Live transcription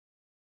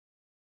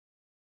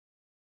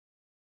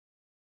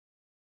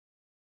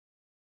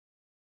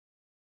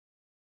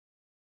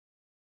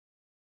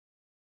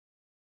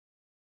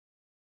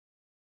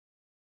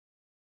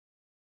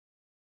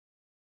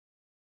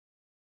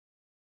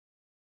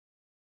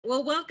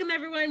Well, welcome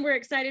everyone. We're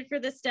excited for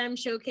the STEM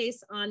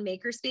showcase on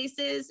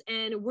Makerspaces,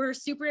 and we're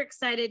super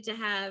excited to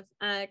have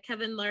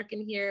Kevin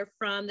Larkin here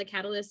from the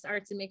Catalyst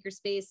Arts and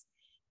Makerspace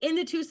in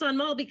the Tucson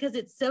Mall because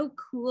it's so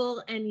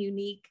cool and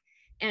unique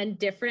and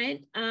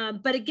different.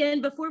 But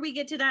again, before we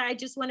get to that, I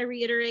just want to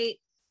reiterate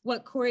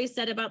what Corey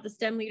said about the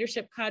STEM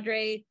Leadership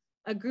Cadre,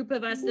 a group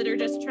of us that are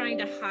just trying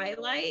to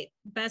highlight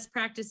best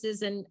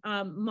practices and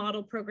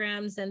model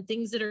programs and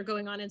things that are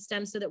going on in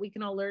STEM so that we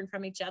can all learn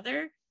from each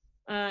other.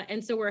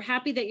 And so we're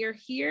happy that you're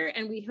here,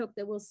 and we hope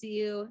that we'll see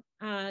you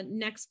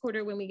next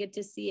quarter when we get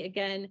to see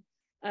again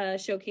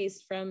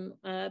showcase from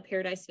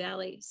Paradise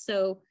Valley.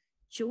 So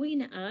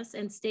join us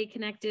and stay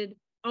connected.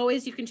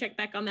 Always, you can check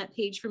back on that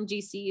page from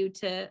GCU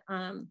to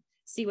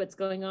see what's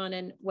going on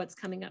and what's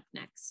coming up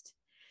next.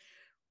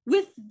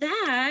 With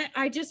that,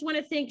 I just want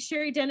to thank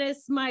Sherry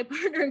Dennis, my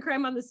partner in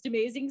crime on the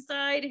STEMazing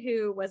side,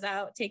 who was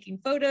out taking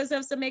photos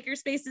of some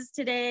makerspaces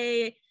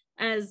today.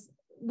 As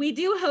we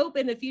do hope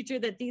in the future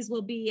that these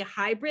will be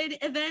hybrid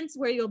events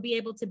where you'll be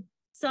able to,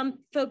 some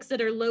folks that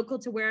are local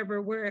to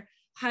wherever we're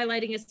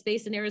highlighting a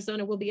space in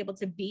Arizona will be able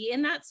to be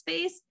in that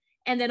space.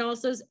 And then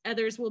also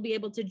others will be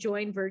able to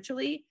join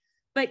virtually.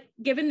 But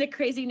given the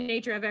crazy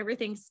nature of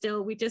everything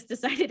still, we just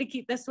decided to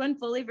keep this one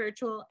fully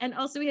virtual. And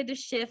also we had to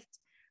shift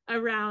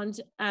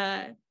around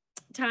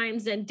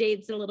times and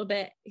dates a little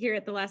bit here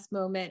at the last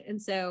moment.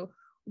 And so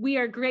we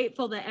are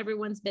grateful that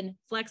everyone's been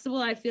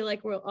flexible. I feel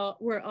like we're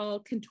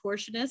all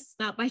contortionists,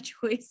 not by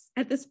choice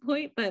at this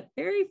point, but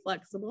very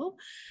flexible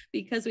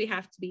because we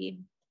have to be.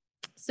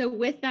 So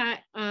with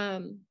that,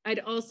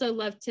 I'd also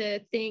love to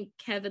thank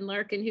Kevin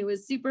Larkin, who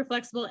is super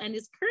flexible and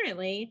is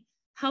currently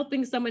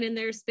helping someone in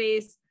their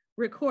space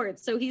record.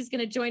 So he's going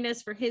to join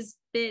us for his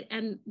bit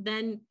and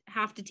then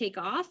have to take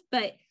off.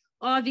 But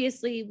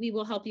obviously, we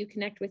will help you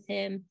connect with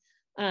him.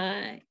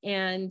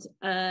 And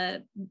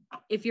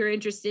if you're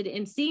interested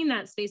in seeing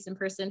that space in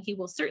person, he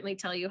will certainly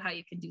tell you how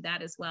you can do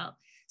that as well.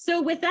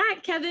 So with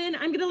that, Kevin,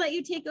 I'm going to let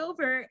you take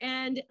over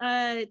and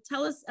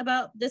tell us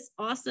about this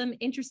awesome,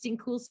 interesting,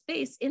 cool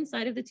space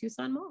inside of the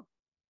Tucson Mall.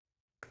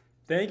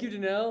 Thank you,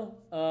 Danelle,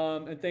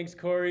 and thanks,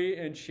 Corey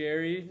and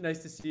Sherry. Nice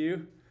to see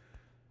you.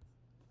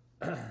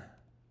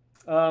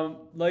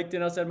 Like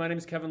Danelle said, my name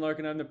is Kevin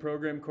Larkin. I'm the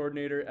program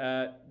coordinator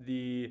at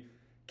the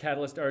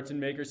Catalyst Arts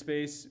and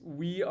Makerspace.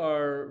 We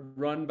are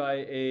run by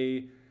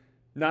a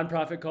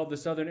nonprofit called the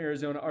Southern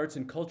Arizona Arts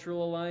and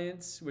Cultural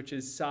Alliance, which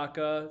is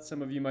SACA.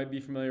 Some of you might be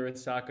familiar with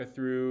SACA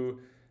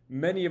through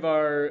many of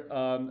our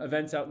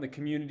events out in the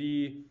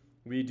community.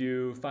 We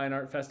do fine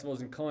art festivals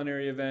and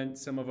culinary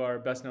events. Some of our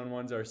best known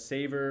ones are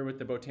Savor with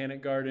the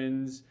Botanic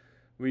Gardens.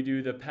 We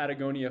do the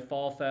Patagonia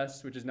Fall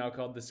Fest, which is now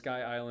called the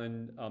Sky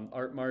Island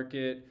Art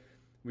Market.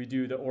 We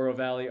do the Oro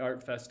Valley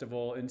Art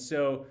Festival. And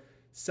so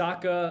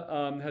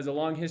SACA has a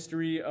long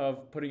history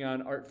of putting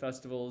on art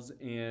festivals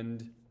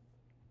and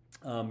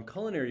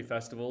culinary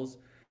festivals.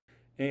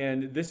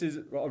 And this is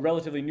a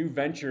relatively new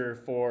venture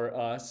for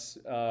us,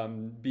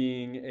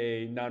 being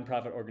a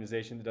nonprofit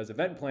organization that does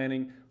event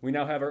planning. We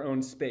now have our own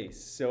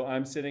space. So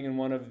I'm sitting in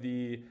one of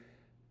the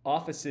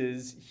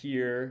offices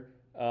here,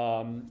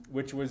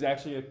 which was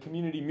actually a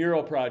community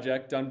mural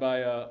project done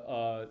by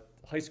a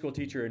high school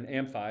teacher in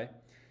Amphi.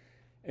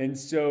 And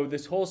so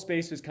this whole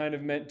space was kind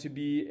of meant to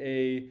be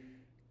a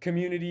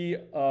community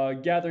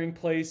gathering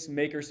place,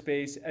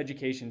 makerspace,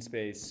 education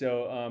space.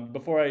 So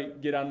before I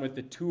get on with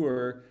the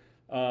tour,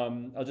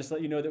 I'll just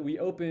let you know that we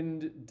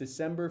opened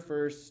December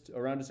 1st,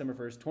 around December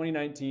 1st,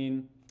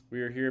 2019. We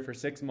were here for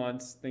 6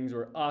 months. Things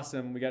were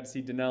awesome. We got to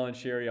see Danelle and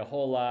Sherry a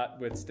whole lot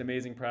with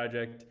STEMazing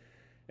project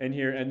in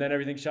here, and then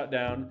everything shut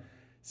down.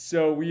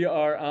 So we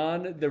are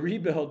on the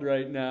rebuild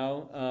right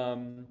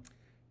now.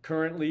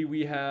 Currently,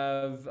 we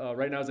have,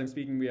 right now as I'm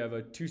speaking, we have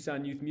a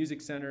Tucson Youth Music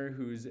Center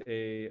who's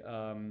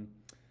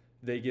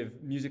they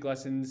give music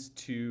lessons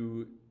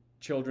to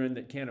children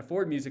that can't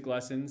afford music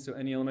lessons. So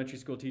any elementary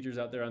school teachers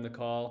out there on the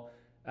call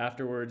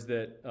afterwards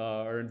that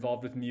are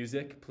involved with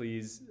music,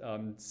 please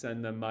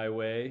send them my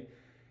way.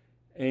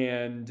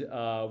 And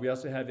we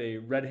also have a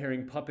Red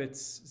Herring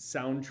Puppets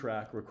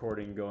soundtrack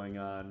recording going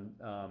on,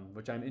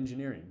 which I'm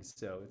engineering.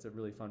 So it's a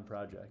really fun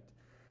project.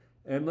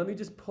 And let me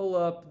just pull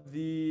up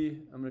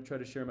I'm going to try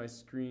to share my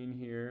screen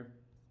here.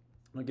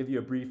 I'll give you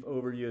a brief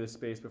overview of the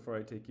space before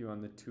I take you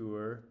on the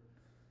tour.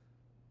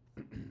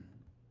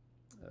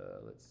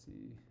 Let's see.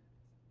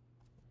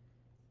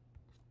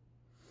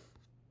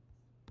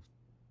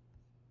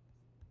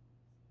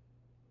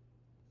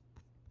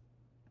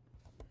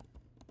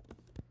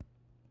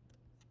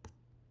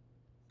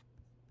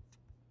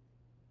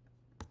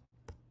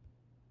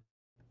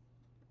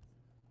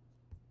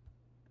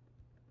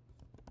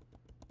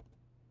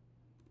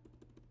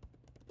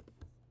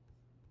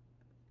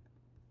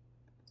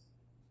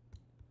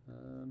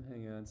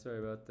 Hang on, sorry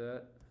about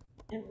that.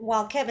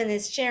 While Kevin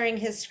is sharing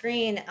his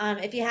screen,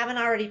 if you haven't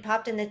already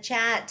popped in the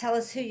chat, tell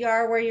us who you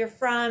are, where you're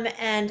from,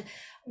 and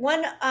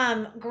one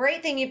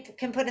great thing you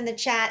can put in the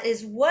chat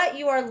is what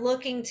you are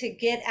looking to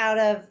get out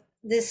of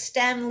this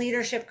STEM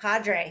leadership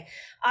cadre.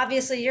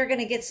 Obviously, you're going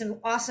to get some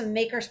awesome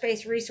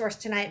makerspace resource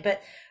tonight,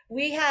 but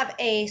we have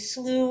a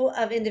slew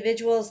of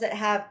individuals that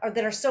have or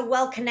that are so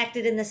well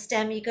connected in the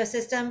STEM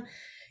ecosystem.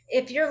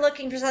 If you're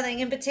looking for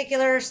something in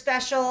particular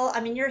special,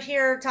 I mean, you're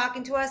here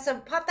talking to us, so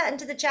pop that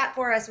into the chat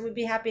for us. We'd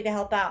be happy to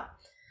help out.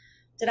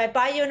 Did I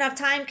buy you enough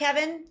time,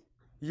 Kevin?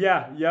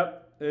 Yeah,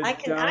 yep. I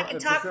It's can I down. can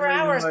For talk some for reason,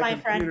 hours, my my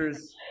friend.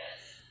 computer's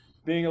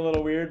being a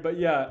little weird, but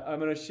yeah,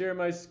 I'm gonna share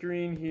my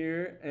screen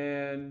here,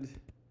 and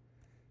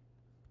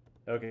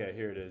okay,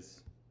 here it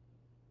is.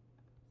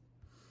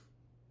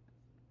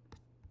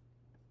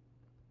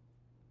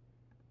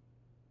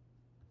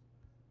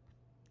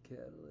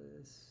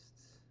 Catalyst.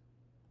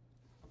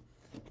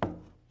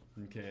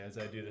 Okay, as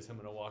I do this, I'm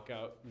gonna walk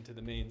out into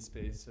the main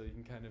space so you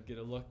can kind of get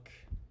a look.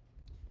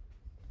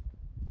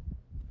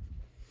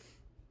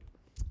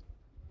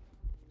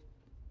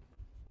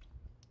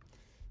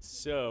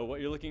 So what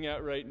you're looking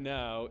at right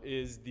now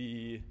is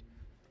the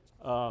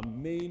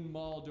main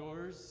mall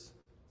doors.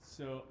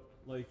 So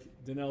like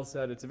Danelle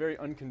said, it's a very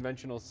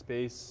unconventional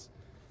space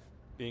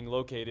being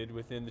located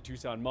within the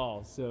Tucson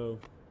Mall. So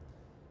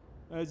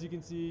as you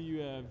can see, you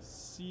have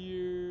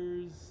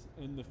Sears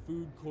and the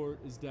food court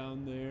is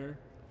down there.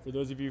 For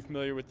those of you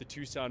familiar with the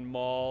Tucson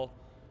Mall,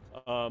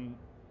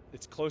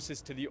 it's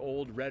closest to the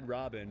old Red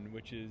Robin,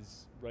 which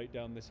is right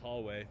down this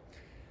hallway.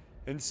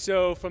 And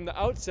so from the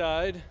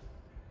outside,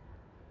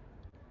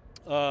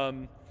 you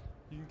can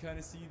kind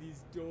of see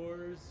these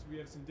doors. We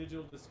have some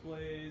digital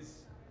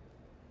displays,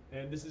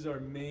 and this is our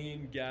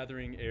main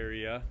gathering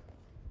area.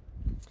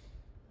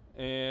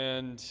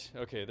 And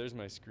okay, there's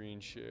my screen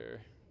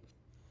share.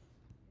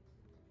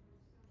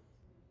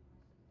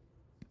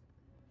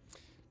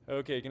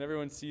 Okay, can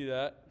everyone see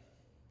that?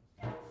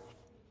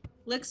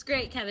 Looks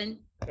great, Kevin.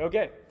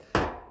 Okay,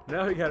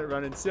 now we got it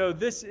running. So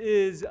this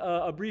is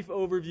a brief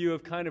overview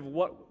of kind of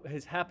what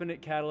has happened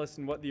at Catalyst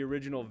and what the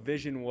original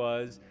vision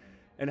was,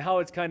 and how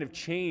it's kind of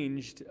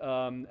changed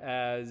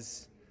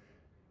as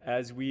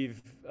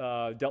we've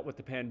dealt with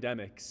the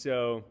pandemic.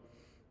 So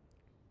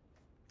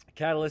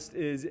Catalyst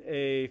is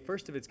a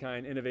first of its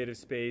kind innovative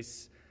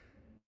space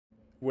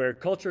where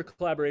culture,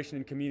 collaboration,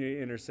 and community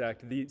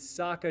intersect. The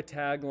SACA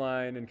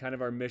tagline and kind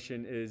of our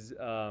mission is,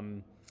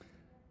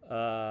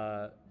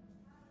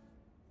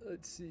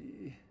 let's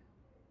see,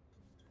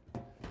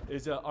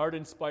 is art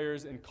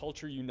inspires and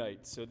culture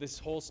unites. So this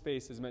whole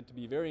space is meant to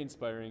be very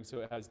inspiring.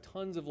 So it has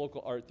tons of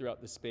local art throughout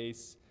the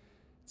space.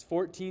 It's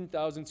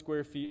 14,000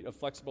 square feet of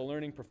flexible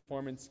learning,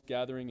 performance,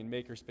 gathering, and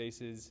maker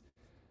spaces.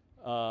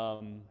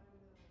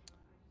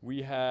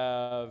 We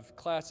have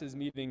classes,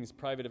 meetings,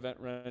 private event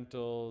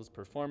rentals,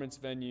 performance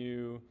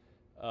venue,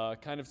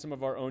 kind of some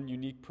of our own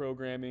unique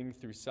programming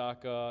through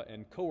SACA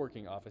and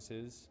co-working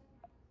offices.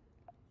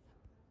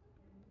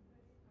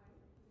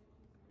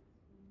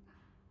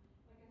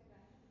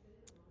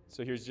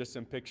 So here's just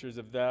some pictures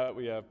of that.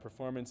 We have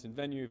performance and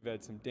venue. We've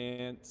had some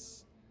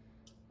dance.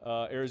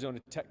 Arizona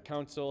Tech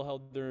Council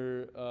held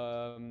their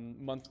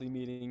monthly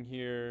meeting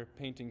here,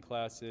 painting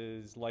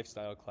classes,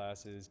 lifestyle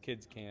classes,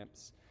 kids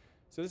camps.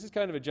 So this is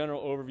kind of a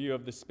general overview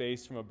of the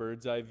space from a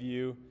bird's eye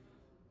view.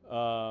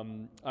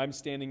 I'm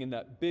standing in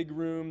that big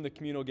room, the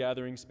communal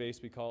gathering space.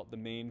 We call it the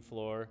main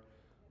floor.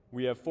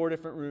 We have 4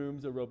 different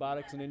rooms: a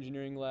robotics and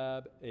engineering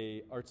lab,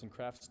 a arts and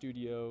crafts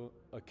studio,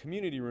 a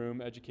community room,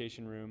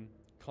 education room,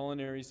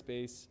 culinary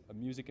space, a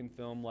music and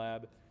film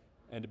lab,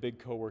 and a big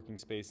co-working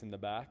space in the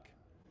back.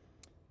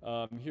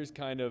 Here's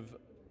kind of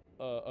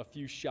a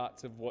few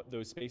shots of what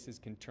those spaces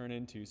can turn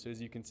into. So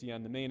as you can see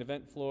on the main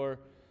event floor,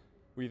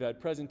 we've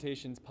had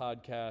presentations,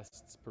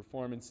 podcasts,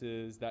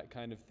 performances, that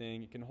kind of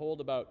thing. It can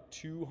hold about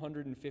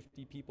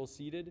 250 people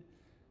seated.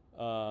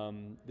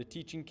 The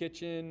teaching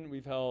kitchen,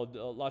 we've held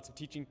lots of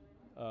teaching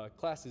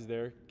classes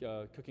there,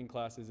 cooking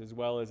classes, as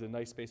well as a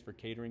nice space for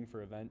catering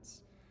for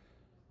events.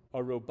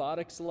 Our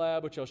robotics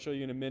lab, which I'll show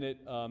you in a minute,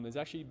 is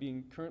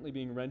actually currently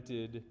being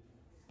rented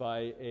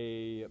by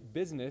a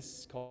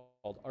business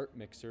called Art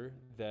Mixer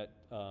that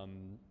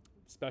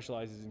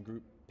specializes in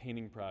group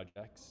painting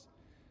projects.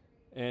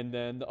 And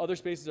then the other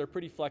spaces are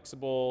pretty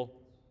flexible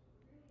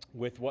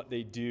with what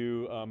they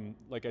do.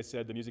 Like I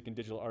said, the Music and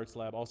Digital Arts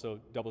Lab also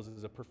doubles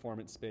as a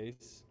performance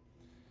space.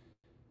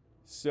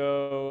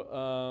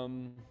 So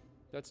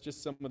that's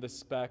just some of the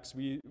specs.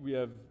 We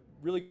have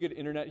really good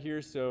internet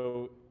here,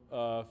 so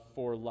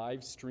for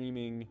live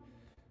streaming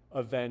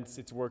events,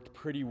 it's worked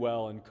pretty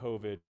well in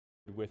COVID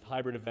with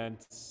hybrid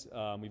events.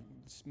 We've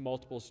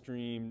multiple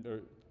streamed,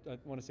 or I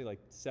want to say like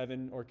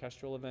 7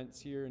 orchestral events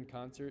here and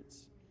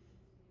concerts.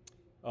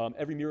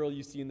 Every mural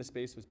you see in the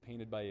space was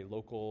painted by a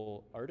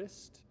local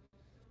artist.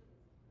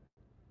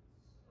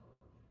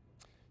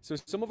 So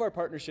some of our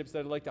partnerships that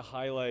I'd like to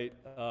highlight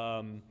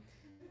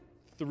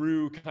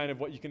through kind of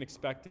what you can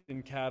expect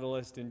in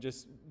Catalyst and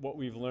just what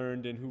we've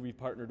learned and who we've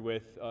partnered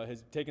with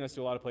has taken us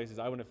to a lot of places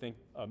I wouldn't think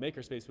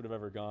Makerspace would have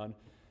ever gone.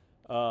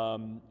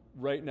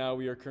 Right now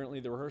we are currently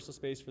the rehearsal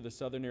space for the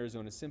Southern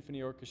Arizona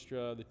Symphony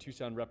Orchestra, the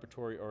Tucson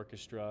Repertory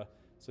Orchestra.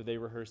 So they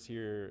rehearse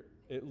here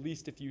at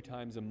least a few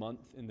times a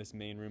month in this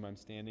main room I'm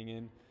standing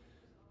in.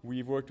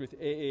 We've worked with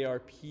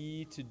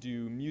AARP to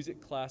do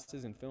music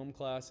classes and film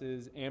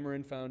classes.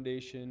 Amarin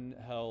Foundation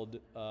held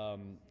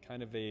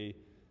kind of a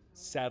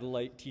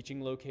satellite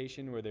teaching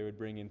location where they would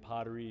bring in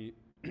pottery,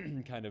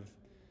 kind of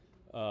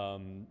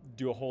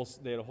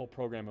they had a whole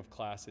program of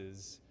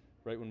classes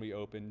right when we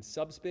opened.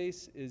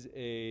 Subspace is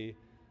a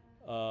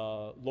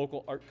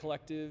local art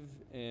collective,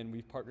 and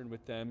we've partnered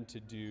with them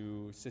to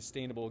do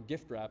sustainable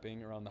gift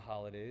wrapping around the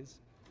holidays.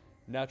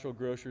 Natural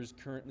Grocers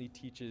currently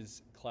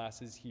teaches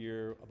classes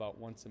here about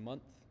once a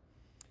month.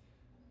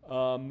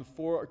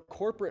 For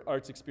corporate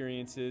arts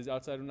experiences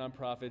outside of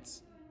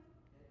nonprofits,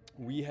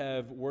 we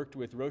have worked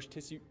with Roche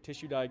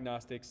Tissue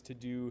Diagnostics to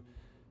do,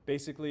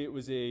 basically it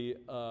was a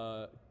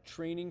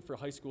training for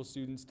high school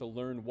students to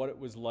learn what it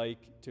was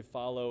like to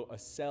follow a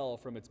cell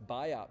from its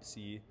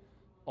biopsy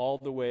all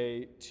the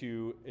way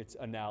to its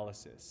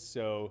analysis.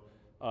 So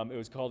it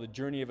was called A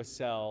Journey of a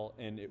Cell,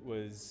 and it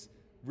was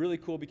really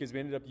cool because we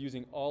ended up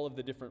using all of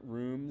the different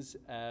rooms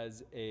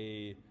as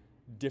a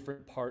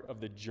different part of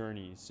the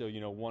journey. So,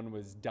 one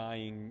was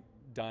dyeing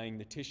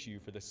the tissue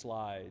for the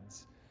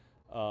slides.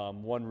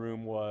 One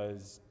room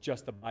was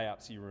just the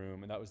biopsy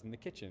room, and that was in the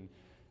kitchen.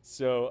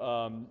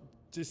 So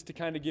just to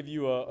kind of give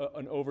you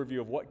an overview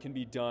of what can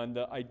be done,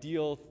 the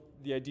ideal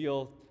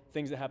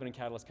things that happen in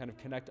Catalyst kind of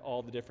connect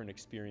all the different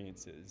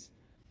experiences.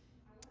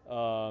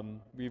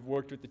 We've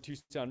worked with the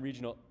Tucson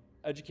Regional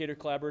Educator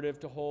Collaborative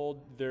to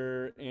hold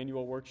their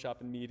annual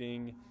workshop and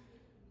meeting.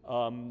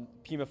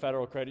 Pima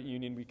Federal Credit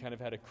Union, we kind of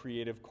had a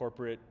creative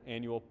corporate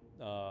annual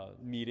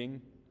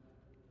meeting.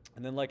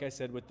 And then, like I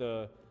said, with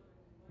the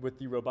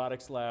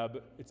robotics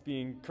lab, it's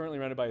being currently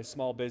rented by a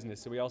small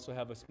business. So we also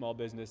have a small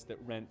business that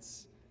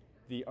rents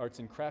the arts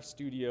and crafts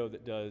studio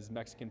that does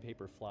Mexican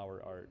paper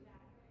flower art.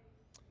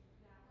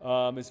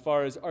 As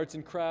far as arts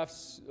and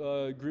crafts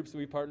groups that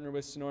we partner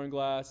with, Sonoran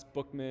Glass,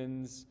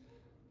 Bookman's,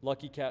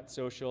 Lucky Cat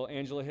Social.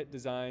 Angela Hitt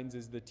Designs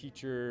is the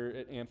teacher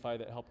at Amphi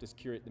that helped us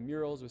curate the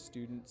murals with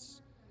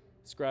students.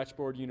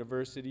 Scratchboard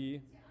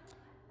University.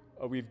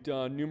 We've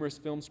done numerous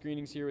film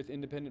screenings here with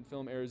Independent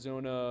Film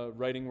Arizona,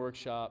 writing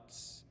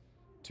workshops,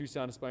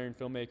 Tucson aspiring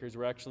filmmakers.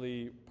 We're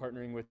actually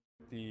partnering with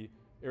the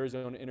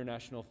Arizona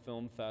International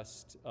Film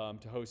Fest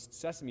to host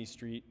Sesame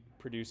Street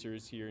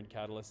producers here in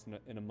Catalyst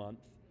in a month.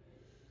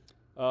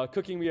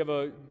 Cooking, we have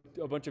a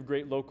bunch of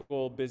great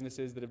local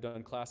businesses that have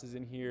done classes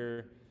in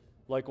here.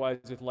 Likewise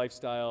with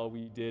lifestyle,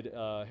 we did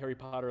Harry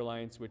Potter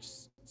Alliance, which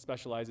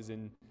specializes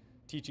in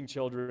teaching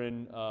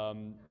children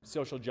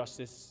social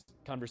justice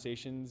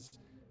conversations.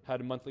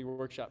 Had monthly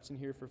workshops in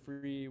here for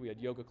free. We had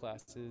yoga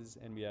classes,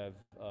 and we have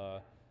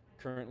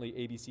currently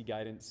ABC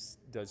Guidance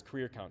does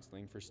career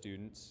counseling for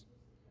students.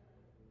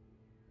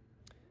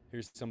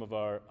 Here's some of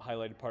our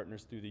highlighted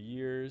partners through the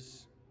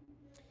years.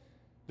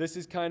 This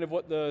is kind of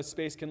what the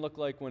space can look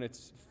like when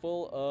it's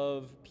full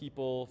of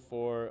people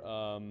for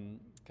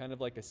kind of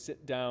like a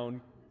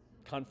sit-down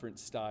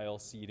conference style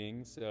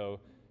seating. So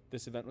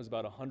this event was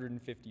about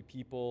 150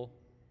 people.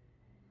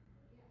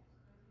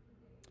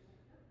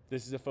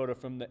 This is a photo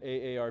from the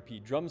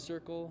AARP Drum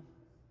Circle.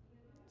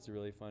 It's a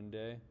really fun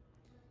day.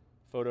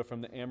 Photo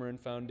from the Amarin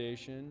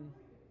Foundation.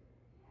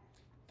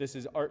 This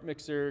is Art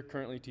Mixer,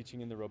 currently teaching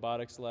in the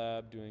robotics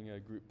lab, doing a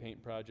group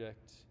paint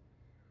project,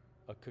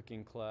 a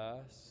cooking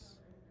class.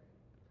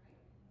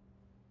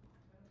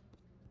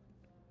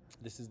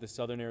 This is the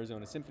Southern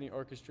Arizona Symphony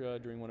Orchestra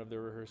during one of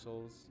their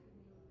rehearsals.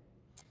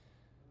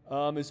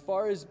 As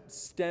far as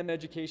STEM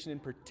education in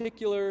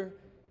particular,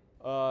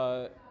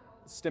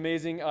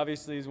 STEMazing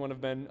obviously is one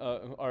of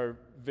our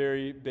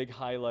very big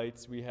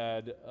highlights. We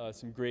had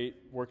some great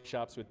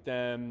workshops with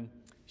them.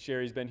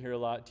 Sherry's been here a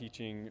lot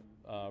teaching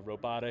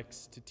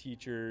robotics to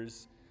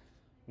teachers.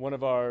 One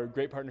of our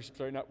great partnerships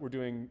right now we're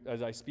doing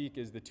as I speak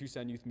is the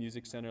Tucson Youth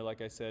Music Center.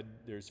 Like I said,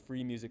 there's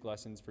free music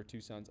lessons for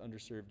Tucson's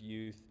underserved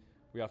youth.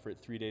 We offer it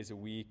 3 days a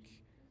week.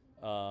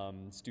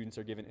 Students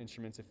are given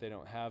instruments if they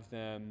don't have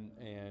them,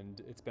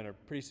 and it's been a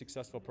pretty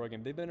successful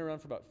program. They've been around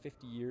for about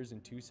 50 years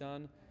in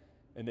Tucson,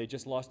 and they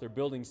just lost their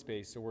building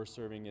space, so we're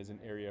serving as an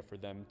area for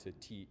them to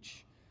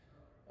teach.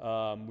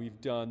 We've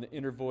done the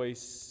Inner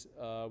Voice,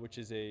 which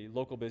is a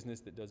local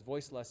business that does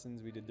voice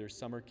lessons. We did their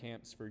summer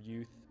camps for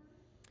youth.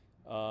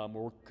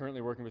 We're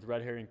currently working with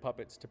Red Herring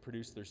Puppets to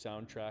produce their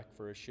soundtrack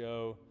for a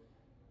show.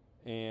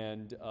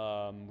 And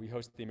we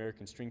host the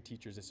American String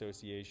Teachers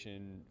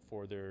Association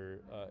for their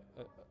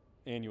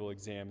annual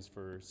exams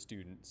for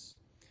students.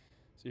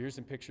 So here's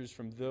some pictures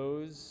from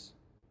those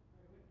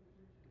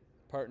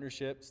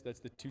partnerships. That's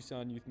the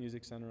Tucson Youth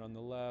Music Center on the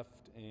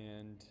left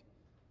and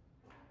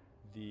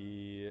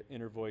the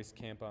Inner Voice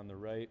Camp on the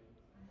right.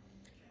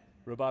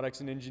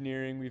 Robotics and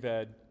engineering, we've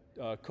had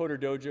Coder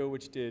Dojo,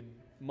 which did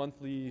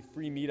monthly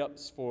free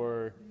meetups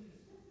for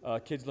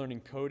kids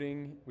learning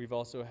coding. We've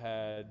also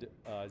had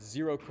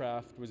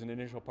ZeroCraft was an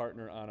initial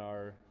partner on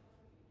our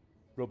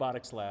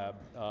robotics lab.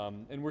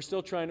 And we're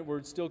still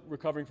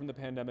recovering from the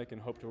pandemic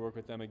and hope to work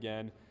with them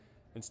again.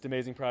 It's an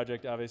amazing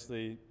project.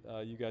 Obviously,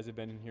 you guys have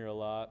been in here a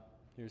lot.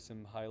 Here's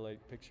some highlight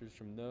pictures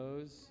from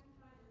those.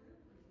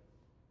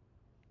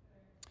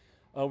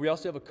 We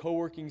also have a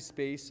co-working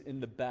space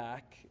in the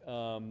back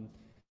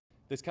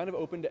that's kind of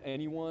open to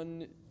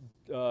anyone.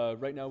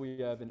 Right now we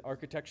have an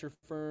architecture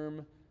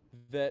firm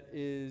that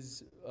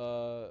is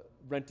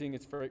renting.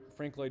 It's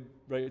Frank Lloyd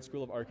Wright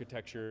School of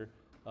Architecture.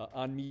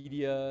 On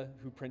Media,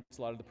 who prints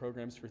a lot of the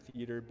programs for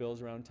theater,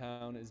 bills around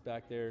town, is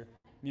back there.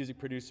 Music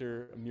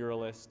producer, a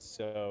muralist.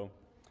 So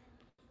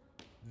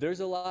there's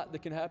a lot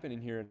that can happen in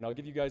here, and I'll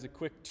give you guys a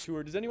quick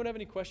tour. Does anyone have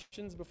any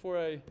questions before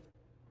I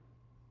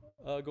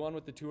go on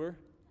with the tour?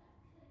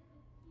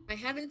 I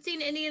haven't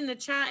seen any in the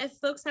chat. If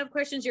folks have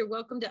questions, you're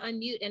welcome to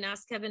unmute and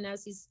ask Kevin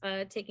as he's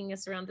taking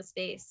us around the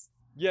space.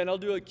 Yeah, and I'll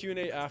do a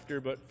Q&A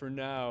after, but for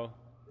now,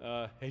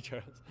 hey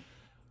Charles,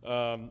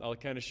 I'll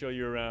kind of show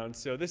you around.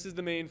 So this is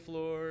the main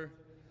floor.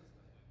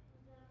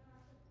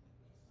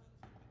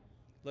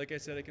 Like I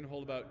said, it can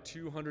hold about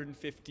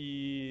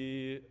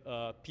 250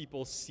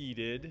 people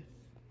seated.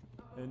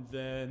 And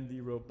then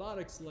the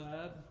robotics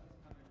lab.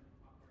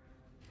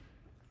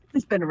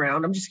 It's been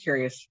around. I'm just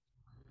curious.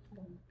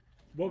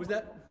 What was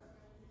that?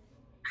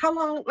 How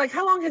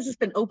long has this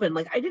been open?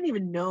 Like, I didn't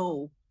even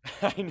know.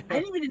 I know. I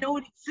didn't even know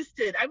it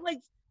existed. I'm like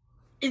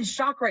in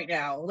shock right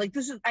now. Like,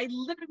 I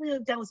literally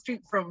live down the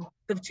street from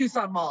the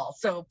Tucson Mall,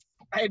 so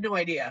I had no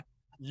idea.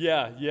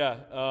 Yeah.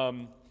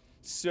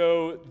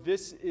 So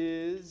this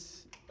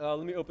is,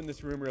 let me open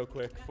this room real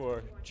quick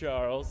for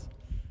Charles.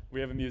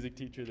 We have a music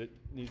teacher that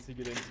needs to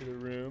get into the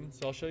room,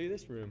 so I'll show you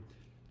this room.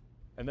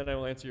 And then I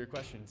will answer your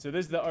question. So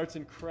this is the arts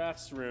and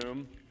crafts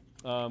room.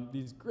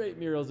 These great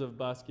murals of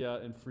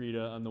Basquiat and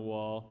Frida on the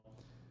wall.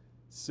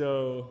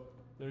 So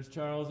there's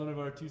Charles, one of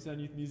our Tucson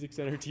Youth Music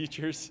Center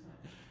teachers,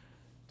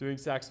 doing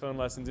saxophone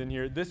lessons in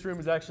here. This room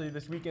is actually,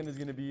 this weekend is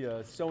going to be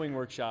a sewing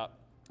workshop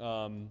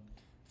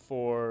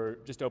for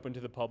just open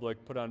to the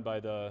public, put on by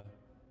the,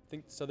 I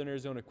think, Southern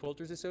Arizona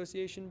Quilters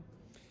Association.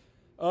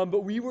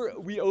 But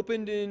we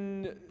opened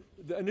in,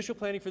 the initial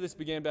planning for this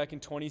began back in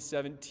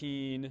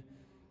 2017.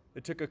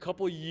 It took a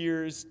couple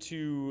years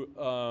to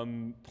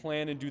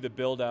plan and do the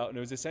build out, and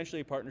it was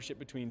essentially a partnership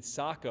between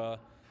Saka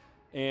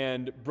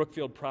and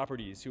Brookfield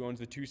Properties, who owns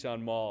the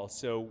Tucson Mall.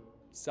 So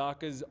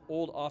Saka's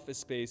old office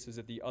space was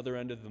at the other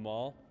end of the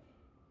mall,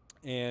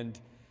 and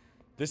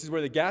this is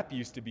where the Gap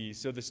used to be.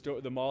 So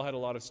the mall had a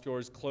lot of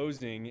stores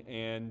closing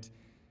and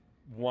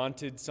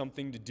wanted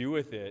something to do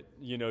with it,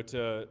 you know,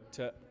 to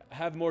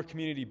have more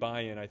community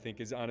buy-in, I think,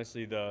 is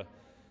honestly the,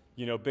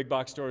 you know, big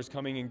box stores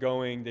coming and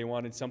going. They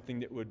wanted something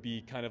that would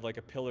be kind of like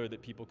a pillar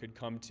that people could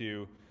come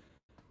to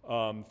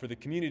for the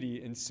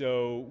community. And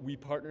so we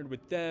partnered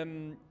with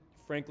them.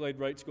 Frank Lloyd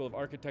Wright School of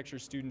Architecture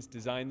students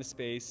designed the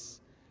space,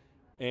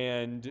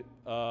 and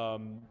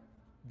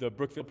the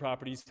Brookfield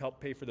Properties helped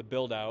pay for the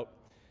build out.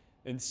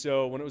 And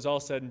so when it was all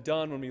said and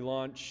done, when we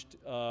launched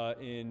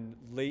in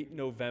late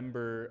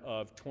November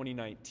of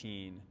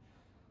 2019,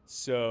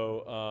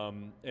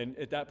 so, and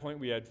at that point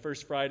we had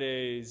First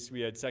Fridays, we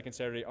had Second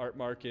Saturday art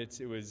markets.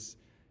 It was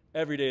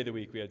every day of the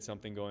week we had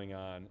something going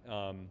on.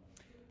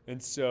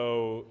 And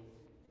so,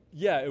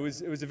 yeah, it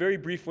was a very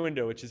brief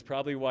window, which is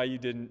probably why you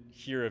didn't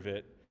hear of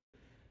it.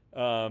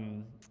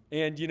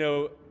 And, you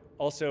know,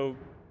 also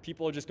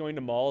people are just going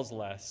to malls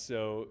less.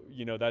 So,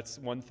 you know, that's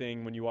one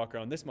thing when you walk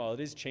around this mall, it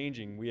is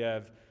changing. We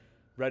have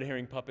Red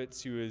Herring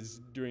Puppets, who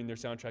is doing their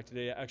soundtrack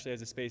today, actually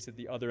has a space at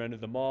the other end of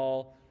the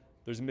mall.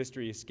 There's a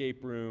mystery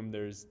escape room.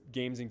 There's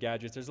games and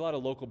gadgets. There's a lot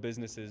of local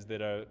businesses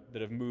that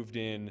have moved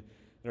in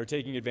and are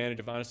taking advantage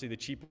of, honestly, the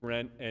cheap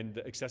rent and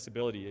the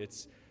accessibility.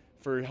 It's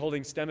for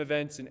holding STEM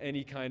events and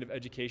any kind of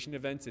education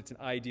events. It's an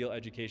ideal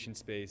education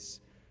space.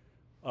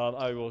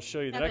 I will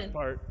show you the next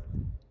part.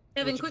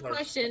 Kevin, quick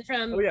question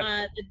from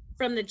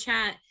from the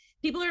chat.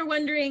 People are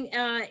wondering,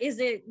 is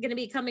it going to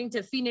be coming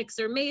to Phoenix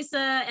or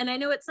Mesa? And I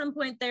know at some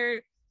point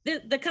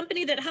the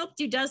company that helped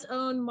you does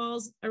own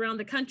malls around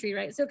the country,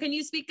 right? So can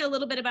you speak a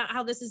little bit about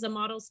how this is a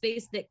model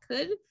space that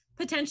could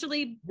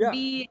potentially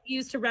be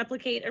used to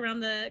replicate around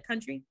the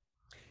country?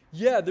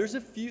 Yeah, there's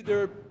a few,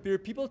 there are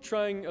people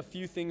trying a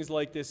few things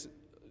like this,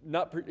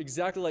 not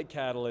exactly like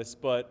Catalyst,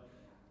 but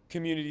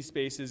community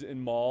spaces in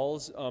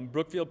malls.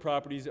 Brookfield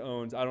Properties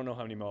owns, I don't know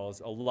how many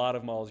malls, a lot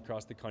of malls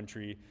across the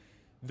country.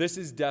 This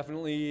is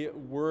definitely,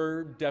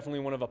 we're definitely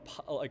one of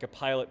a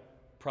pilot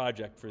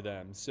project for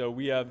them. So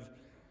we have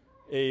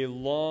a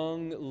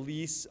long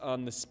lease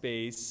on the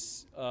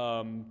space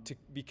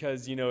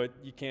because, you know,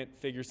 you can't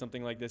figure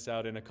something like this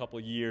out in a couple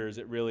years.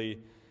 It really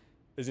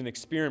is an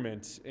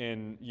experiment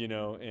in, you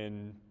know,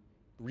 in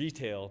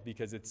retail,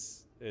 because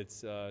it's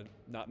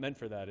not meant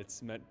for that.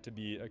 It's meant to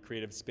be a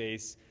creative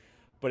space.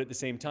 But at the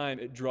same time,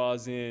 it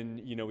draws in,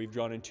 you know, we've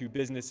drawn in 2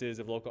 businesses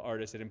of local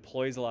artists. It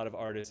employs a lot of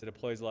artists. It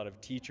employs a lot of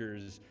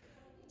teachers.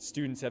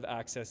 Students have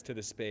access to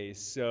the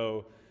space.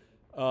 So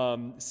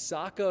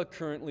Saka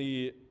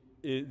currently,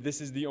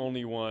 this is the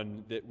only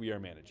one that we are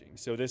managing.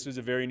 So this was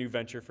a very new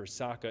venture for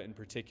Saka in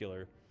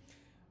particular.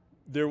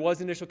 There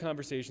was initial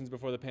conversations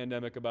before the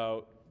pandemic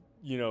about,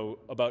 you know,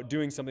 about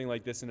doing something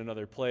like this in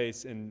another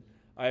place. And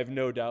I have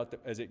no doubt that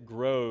as it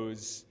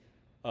grows,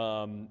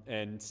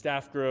 and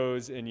staff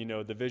grows and, you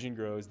know, the vision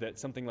grows, that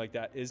something like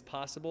that is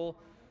possible.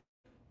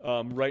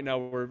 Right now,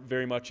 we're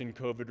very much in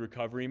COVID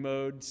recovery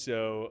mode,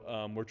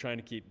 so we're trying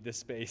to keep this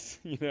space,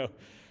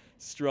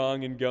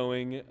 strong and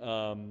going.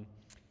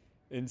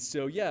 And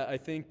so, yeah, I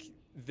think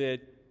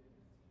that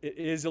it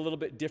is a little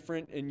bit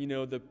different, and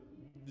the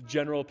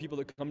general people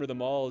that come to the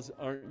malls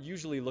aren't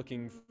usually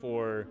looking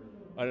for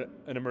an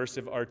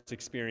immersive arts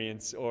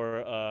experience or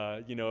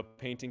a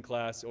painting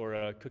class or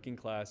a cooking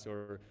class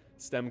or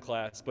STEM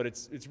class, but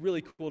it's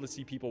really cool to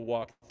see people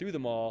walk through the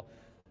mall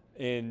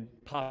and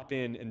pop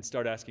in and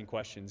start asking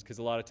questions, because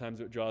a lot of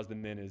times what draws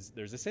them in is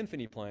there's a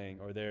symphony playing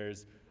or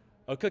there's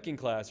a cooking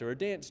class or a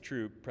dance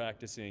troupe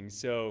practicing.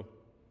 So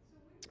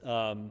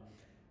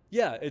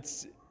yeah,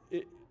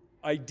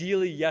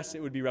 ideally, yes,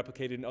 it would be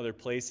replicated in other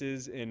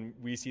places, and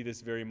we see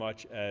this very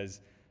much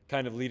as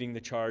kind of leading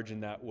the charge in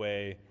that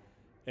way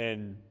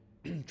and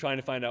trying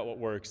to find out what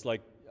works.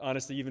 Like,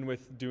 honestly, even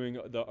with doing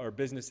our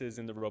businesses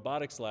in the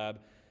robotics lab,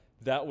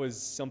 that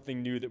was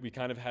something new that we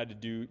kind of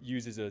had to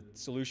use as a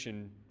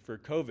solution for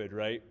COVID,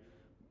 right?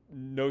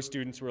 No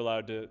students were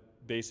allowed to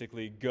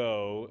basically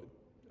go.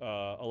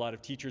 A lot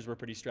of teachers were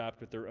pretty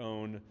strapped with their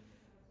own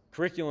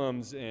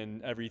curriculums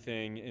and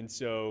everything, and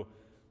so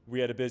we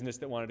had a business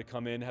that wanted to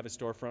come in, have a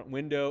storefront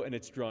window, and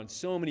it's drawn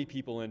so many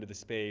people into the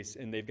space,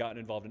 and they've gotten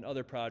involved in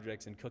other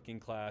projects and cooking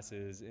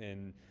classes,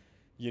 and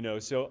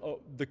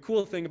so the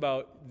cool thing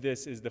about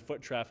this is the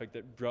foot traffic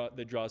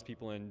that draws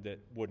people in that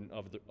wouldn't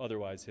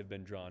otherwise have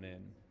been drawn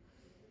in.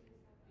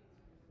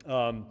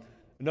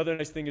 Another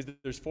nice thing is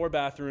that there's 4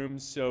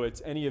 bathrooms, so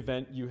it's any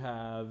event you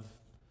have.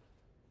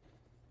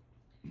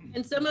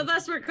 And some of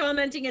us were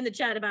commenting in the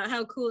chat about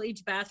how cool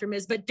each bathroom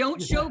is, but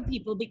don't show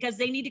people because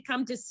they need to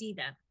come to see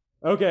them.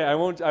 Okay, I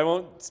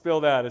won't spill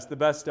that. It's the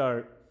best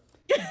start.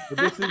 But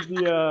this is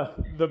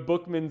the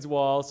Bookman's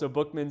wall. So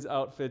Bookman's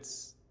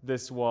outfits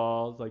this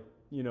wall. Like,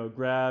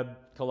 grab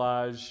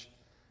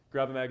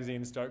a magazine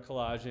and start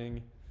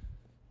collaging.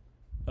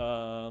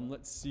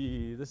 Let's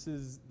see. This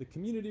is the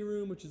community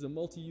room, which is a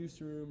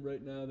multi-use room.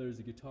 Right now, there's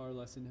a guitar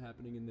lesson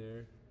happening in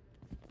there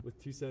with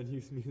Tucson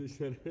Youth Music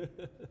Center.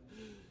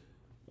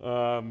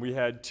 We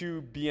had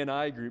 2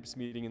 BNI groups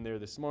meeting in there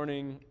this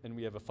morning, and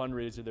we have a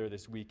fundraiser there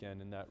this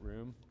weekend in that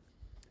room.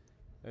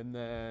 And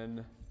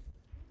then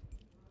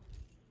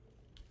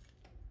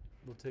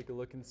we'll take a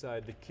look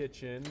inside the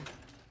kitchen.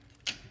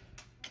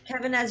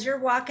 Kevin, as you're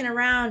walking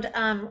around,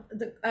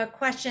 a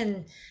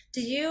question: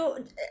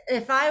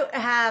 if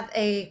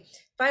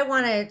I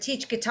want to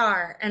teach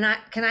guitar,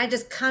 can I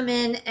just come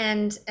in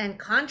and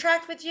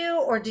contract with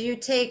you, or do you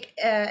take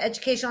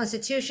educational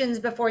institutions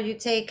before you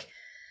take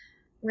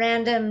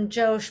random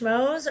Joe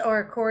Schmoes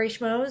or Corey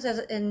Schmoes, as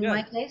in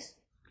my case?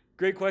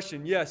 Great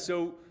question. Yeah.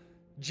 So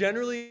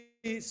generally.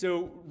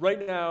 So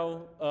right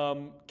now,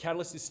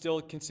 Catalyst is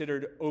still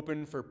considered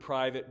open for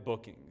private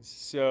bookings.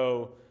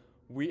 So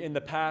in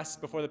the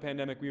past, before the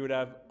pandemic, we would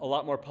have a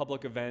lot more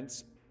public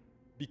events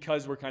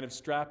because we're kind of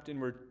strapped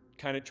and we're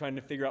kind of trying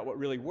to figure out what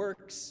really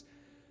works.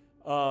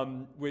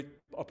 With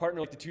a partner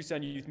like the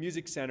Tucson Youth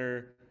Music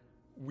Center,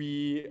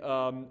 we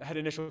had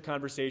initial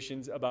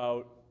conversations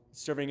about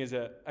serving as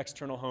an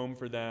external home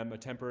for them, a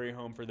temporary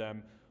home for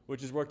them,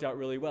 which has worked out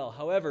really well.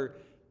 However,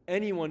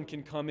 anyone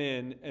can come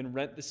in and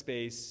rent the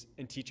space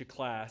and teach a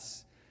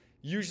class.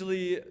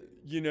 Usually,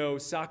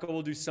 SACA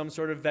will do some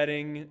sort of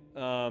vetting.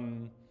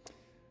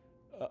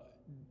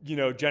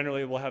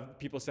 Generally we'll have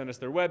people send us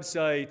their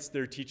websites,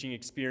 their teaching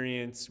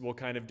experience. We'll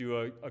kind of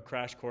do a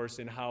crash course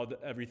in how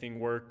everything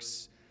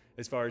works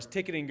as far as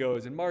ticketing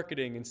goes and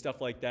marketing and stuff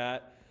like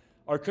that.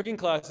 Our cooking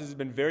classes have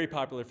been very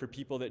popular for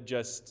people that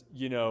just,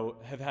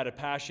 have had a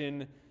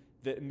passion,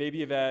 that maybe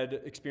have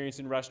had experience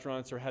in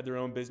restaurants or had their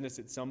own business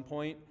at some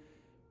point,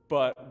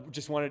 but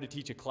just wanted to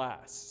teach a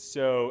class.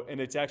 So, and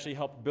it's actually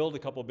helped build a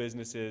couple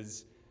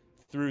businesses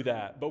through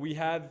that. But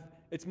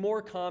it's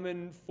more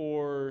common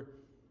for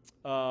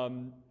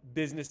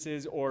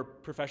businesses or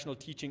professional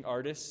teaching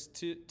artists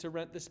to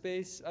rent the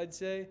space, I'd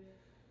say.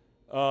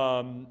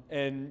 Some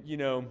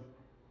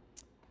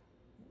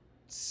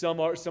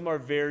are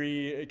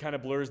very, it kind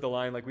of blurs the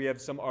line. Like, we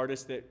have some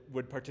artists that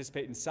would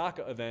participate in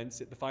SACA events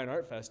at the fine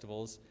art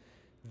festivals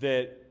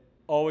that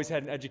always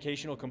had an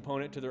educational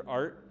component to their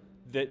art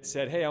that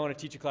said, hey, I want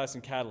to teach a class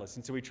in Catalyst.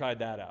 And so we tried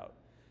that out.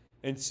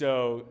 And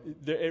so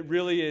it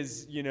really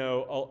is,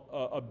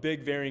 a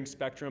big varying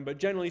spectrum. But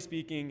generally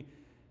speaking,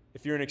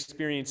 if you're an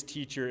experienced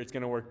teacher, it's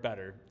going to work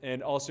better.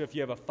 And also, if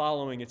you have a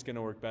following, it's going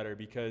to work better,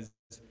 because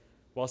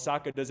while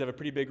SACA does have a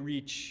pretty big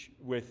reach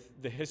with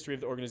the history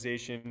of the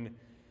organization,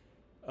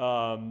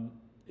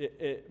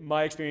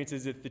 my experience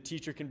is if the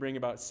teacher can bring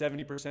about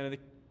 70% of the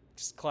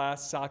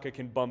class, SACA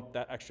can bump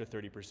that extra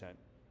 30%.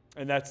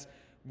 And that's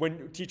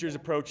when teachers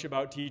approach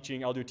about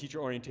teaching. I'll do teacher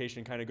orientation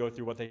and kind of go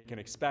through what they can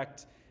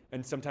expect.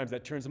 And sometimes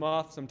that turns them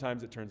off,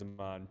 sometimes it turns them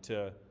on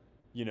to,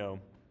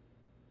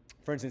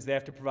 for instance, they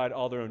have to provide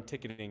all their own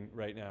ticketing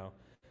right now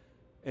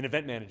and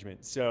event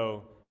management.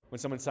 So when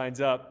someone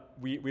signs up,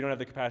 we don't have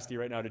the capacity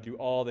right now to do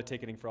all the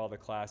ticketing for all the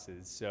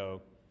classes.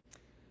 So,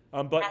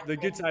 but the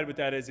good side with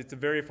that is it's a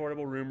very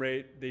affordable room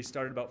rate. They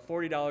start at about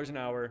 $40 an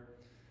hour.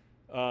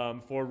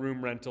 for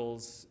room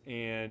rentals,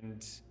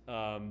 and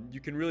you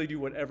can really do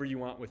whatever you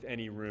want with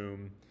any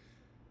room.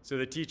 So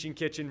the teaching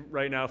kitchen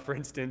right now, for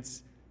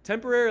instance,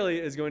 temporarily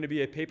is going to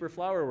be a paper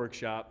flower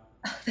workshop.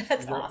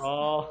 That's These are awesome.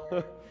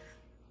 all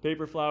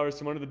paper flowers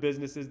from one of the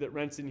businesses that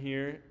rents in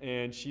here,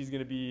 and she's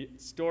going to be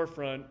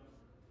storefront,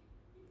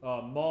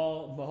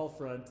 mall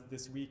front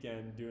this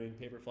weekend doing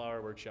paper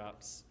flower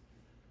workshops.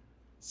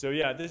 So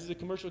yeah, this is a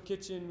commercial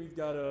kitchen. We've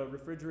got a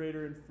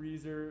refrigerator and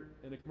freezer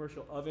and a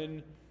commercial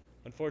oven.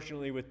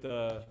 Unfortunately, with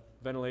the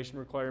ventilation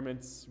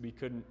requirements, we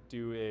couldn't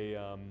do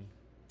a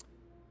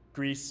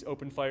grease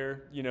open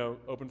fire,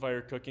 open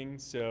fire cooking.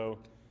 So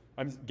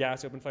I'm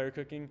gas open fire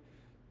cooking,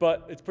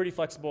 but it's pretty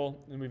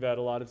flexible, and we've had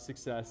a lot of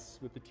success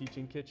with the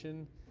teaching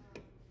kitchen.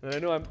 And I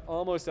know I'm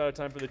almost out of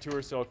time for the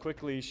tour, so I'll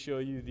quickly show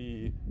you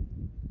the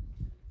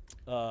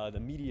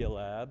media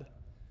lab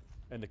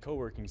and the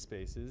co-working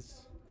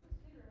spaces.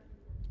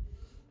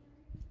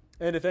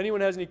 And if anyone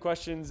has any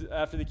questions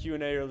after the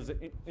Q&A or is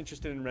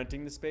interested in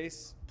renting the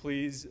space,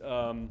 please,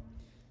 I'm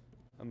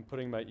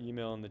putting my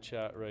email in the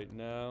chat right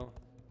now.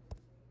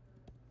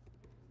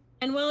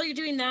 And while you're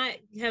doing that,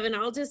 Kevin,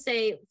 I'll just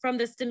say from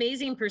this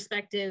amazing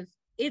perspective,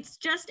 it's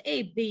just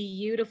a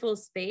beautiful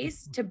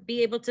space to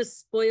be able to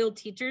spoil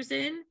teachers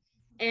in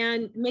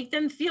and make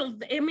them feel,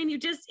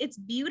 it's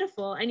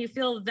beautiful, and you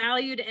feel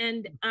valued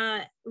and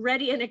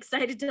ready and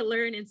excited to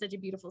learn in such a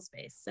beautiful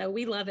space. So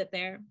we love it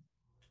there.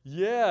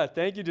 Yeah,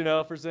 thank you,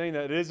 Danelle, for saying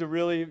that. It is a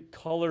really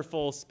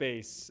colorful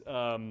space,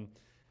 and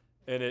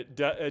it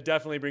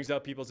definitely brings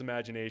out people's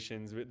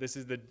imaginations. This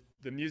is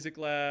the music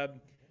lab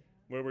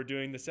where we're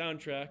doing the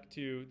soundtrack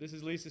to. This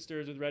is Lisa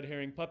Stirs with Red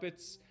Herring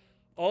Puppets.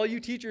 All you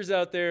teachers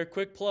out there,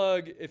 quick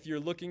plug, if you're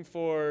looking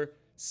for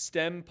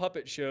STEM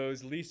puppet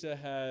shows, Lisa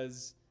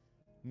has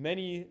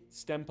many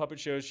STEM puppet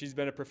shows. She's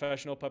been a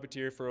professional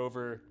puppeteer for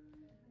over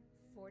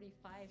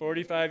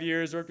 45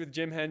 years, worked with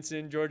Jim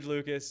Henson, George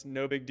Lucas,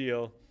 no big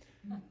deal.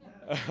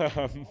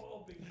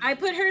 I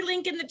put her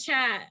link in the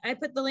chat. I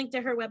put the link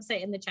to her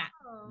website in the chat.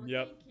 Oh,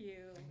 Yep. Thank you.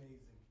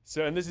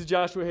 So, and this is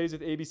Joshua Hayes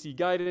with ABC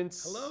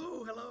Guidance.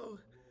 Hello, hello.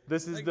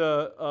 This is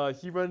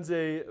he runs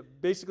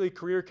basically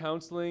career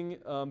counseling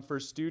for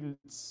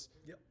students.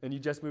 Yep. And you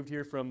just moved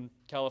here from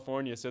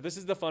California. So this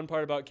is the fun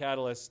part about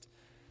Catalyst.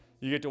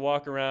 You get to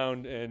walk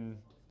around and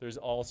there's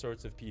all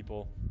sorts of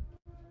people.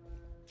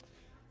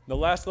 The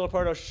last little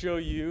part I'll show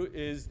you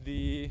is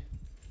the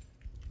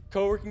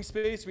co-working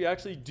space. We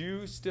actually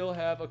do still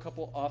have a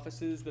couple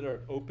offices that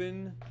are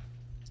open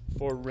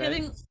for rent.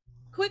 Kevin,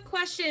 quick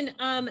question.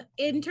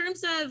 In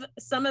terms of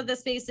some of the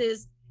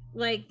spaces,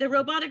 like the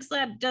robotics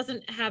lab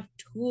doesn't have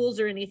tools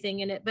or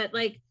anything in it, but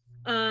like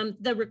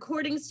the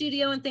recording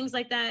studio and things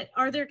like that,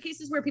 are there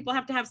cases where people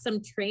have to have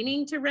some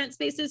training to rent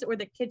spaces, or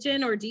the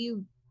kitchen, or do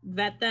you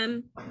vet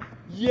them?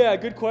 Yeah,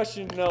 good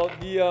question. No,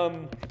 we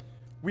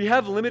do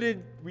have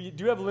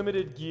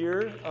limited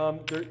gear.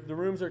 The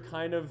rooms are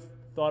kind of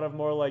thought of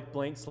more like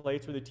blank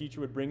slates where the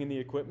teacher would bring in the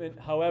equipment.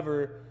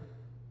 However,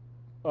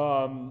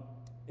 and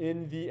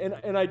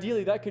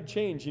ideally that could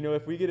change.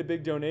 If we get a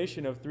big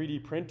donation of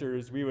 3D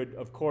printers, we would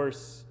of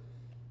course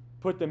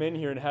put them in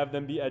here and have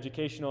them be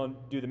educational and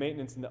do the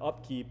maintenance and the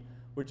upkeep,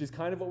 which is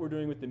kind of what we're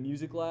doing with the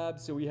music lab.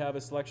 So we have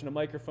a selection of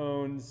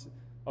microphones,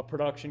 a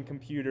production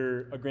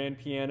computer, a grand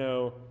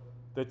piano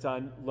that's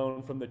on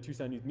loan from the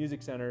Tucson Youth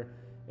Music Center.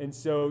 And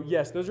so,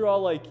 yes, those are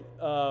all like,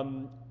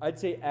 I'd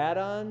say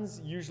add-ons.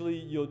 Usually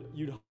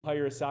you'd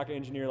hire a socket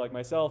engineer like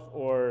myself,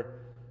 or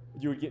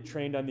you would get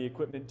trained on the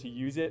equipment to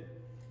use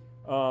it.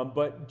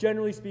 But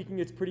generally speaking,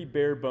 it's pretty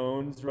bare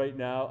bones right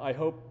now. I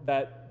hope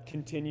that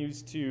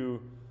continues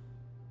to,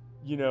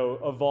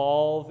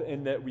 evolve,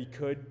 and that we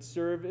could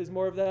serve as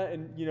more of that.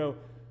 And,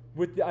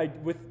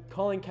 with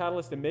calling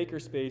Catalyst a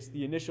makerspace,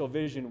 the initial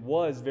vision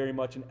was very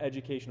much an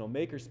educational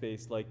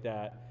makerspace like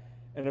that.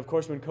 And of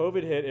course, when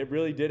COVID hit, it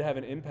really did have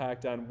an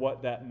impact on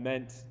what that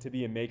meant to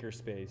be a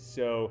makerspace.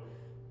 So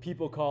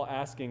people call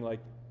asking like,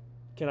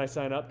 can I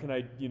sign up? Can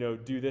I,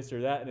 do this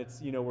or that? And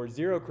it's, where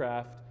Zero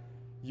Craft,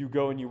 you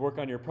go and you work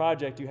on your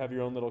project, you have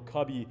your own little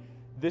cubby.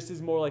 This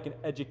is more like an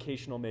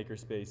educational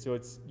makerspace. So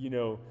it's,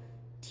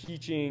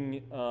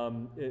 teaching,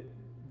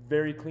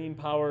 very clean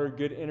power,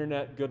 good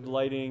internet, good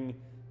lighting,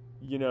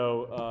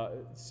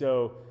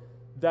 so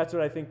that's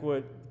what I think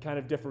what kind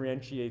of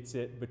differentiates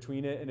it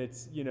between it. And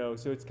it's,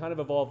 so it's kind of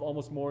evolved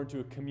almost more into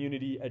a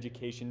community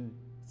education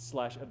 /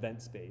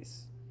 event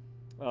space.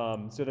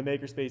 So the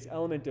makerspace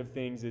element of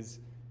things is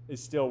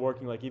still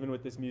working. Like even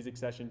with this music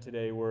session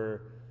today, we're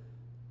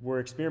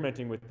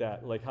experimenting with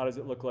that. Like, how does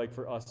it look like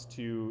for us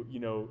to,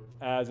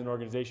 as an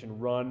organization,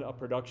 run a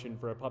production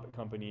for a puppet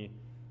company,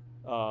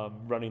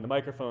 running the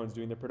microphones,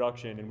 doing the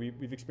production. And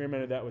we've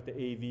experimented that with the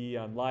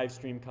AV on live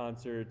stream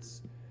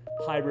concerts,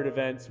 hybrid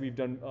events. We've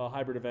done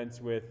hybrid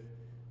events with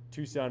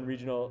Tucson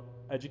regional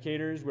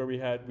educators where we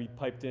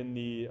piped in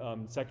the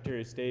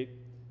Secretary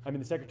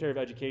of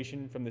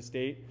Education from the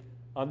state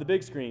on the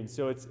big screen.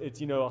 So it's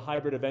a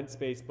hybrid event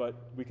space,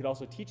 but we could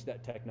also teach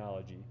that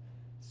technology.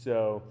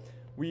 So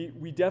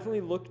we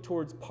definitely look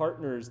towards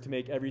partners to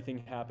make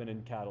everything happen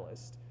in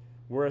Catalyst.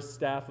 We're a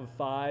staff of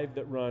 5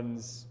 that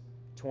runs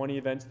 20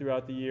 events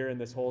throughout the year in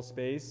this whole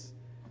space.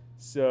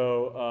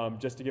 So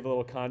just to give a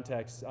little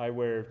context, I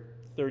wear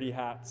 30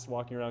 hats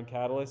walking around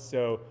Catalyst.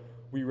 So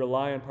we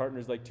rely on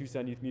partners like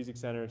Tucson Youth Music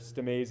Center, just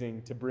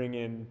amazing, to bring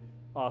in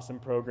awesome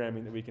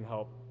programming that we can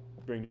help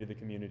bring to the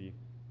community.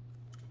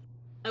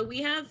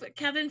 We have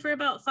Kevin for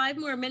about 5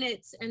 more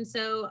minutes, and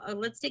so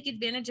let's take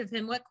advantage of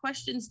him. What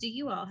questions do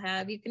you all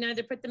have? You can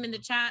either put them in the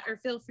chat or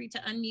feel free to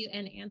unmute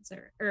and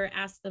answer or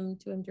ask them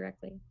to him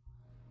directly.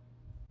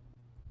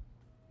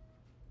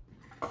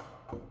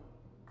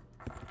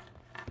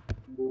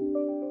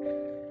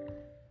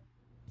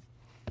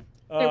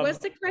 There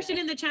was a question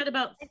in the chat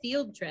about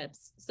field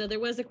trips. So there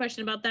was a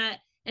question about that.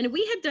 And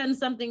we had done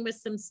something with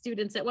some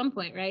students at one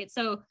point, right?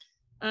 So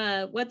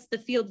what's the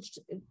field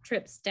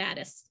trip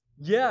status?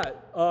 Yeah,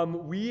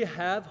 we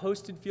have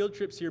hosted field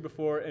trips here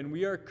before, and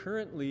we are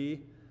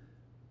currently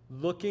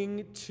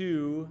looking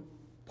to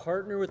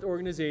partner with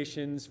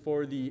organizations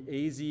for the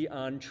AZ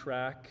On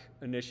Track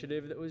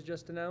initiative that was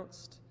just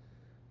announced.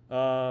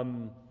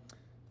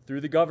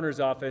 Through the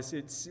governor's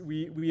office,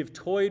 we have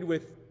toyed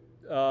with,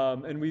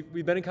 and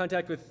we've been in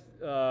contact with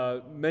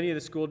many of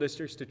the school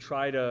districts to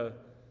try to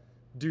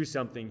do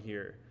something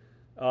here.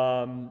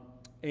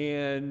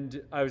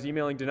 And I was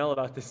emailing Danelle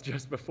about this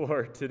just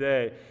before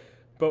today.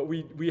 But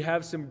we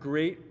have some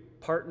great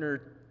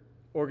partner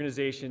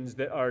organizations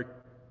that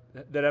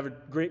have a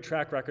great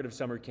track record of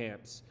summer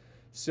camps.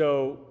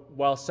 So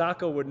while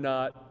SACO would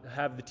not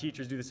have the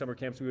teachers do the summer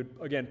camps, we would,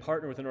 again,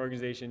 partner with an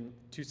organization,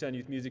 Tucson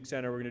Youth Music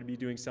Center. We're going to be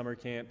doing summer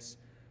camps.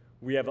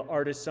 We have an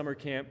artist summer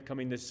camp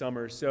coming this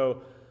summer.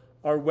 So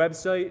our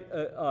website,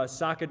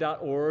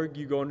 saca.org,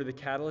 you go under the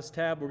Catalyst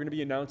tab. We're going to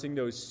be announcing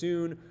those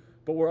soon.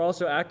 But we're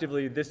also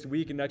actively this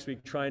week and next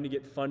week trying to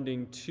get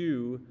funding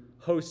to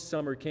host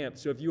summer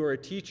camps. So if you are a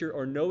teacher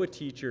or know a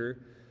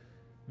teacher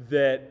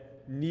that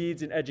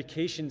needs an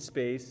education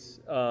space,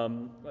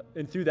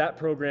 and through that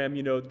program,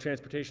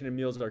 transportation and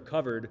meals are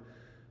covered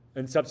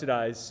and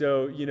subsidized.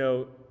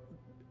 So,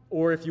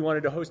 or if you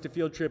wanted to host a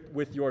field trip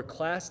with your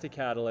class to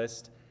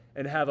Catalyst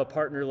and have a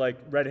partner like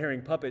Red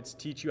Herring Puppets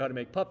teach you how to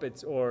make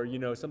puppets or,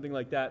 something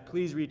like that,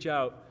 please reach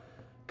out,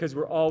 because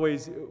we're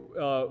always,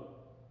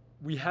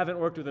 we haven't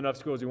worked with enough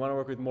schools. We want to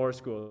work with more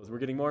schools. We're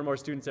getting more and more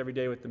students every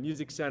day with the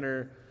music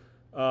center.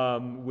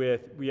 We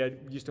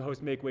used to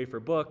host Make Way for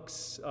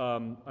Books.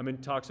 I'm in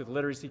talks with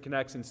Literacy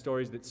Connects and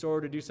Stories That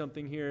Soar to do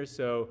something here.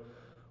 So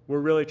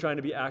we're really trying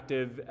to be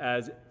active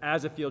as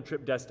a field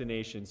trip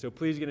destination. So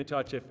please get in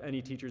touch if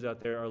any teachers out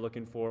there are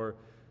looking for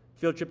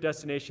field trip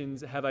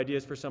destinations, have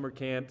ideas for summer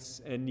camps,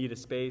 and need a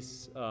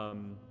space.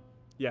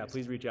 Yeah,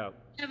 please reach out.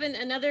 Kevin,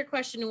 another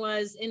question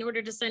was, in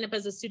order to sign up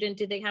as a student,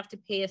 do they have to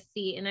pay a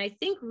fee? And I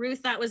think,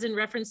 Ruth, that was in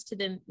reference to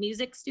the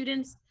music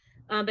students,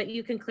 but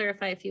you can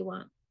clarify if you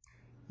want.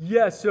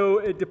 Yeah, so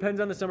it depends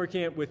on the summer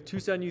camp. With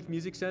Tucson Youth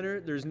Music Center,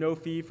 there's no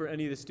fee for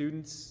any of the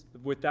students.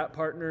 With that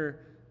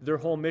partner, their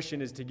whole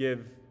mission is to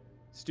give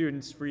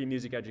students free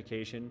music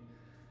education.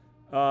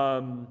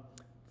 For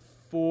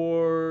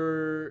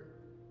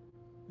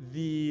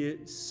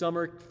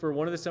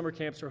one of the summer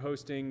camps we're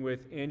hosting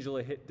with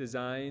Angela Hit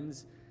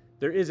Designs,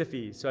 there is a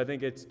fee. So I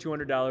think it's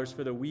 $200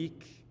 for the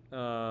week.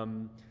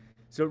 So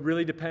it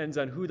really depends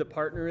on who the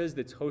partner is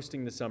that's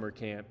hosting the summer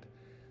camp.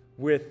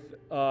 With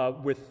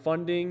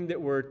funding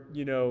that we're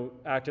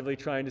actively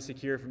trying to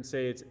secure from,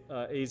 say, it's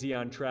AZ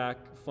On Track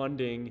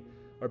funding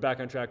or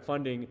Back on Track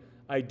funding,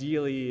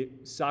 ideally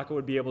SACA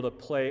would be able to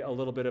play a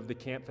little bit of the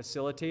camp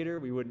facilitator.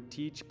 We wouldn't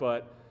teach,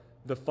 but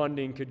the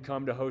funding could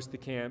come to host the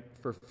camp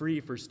for free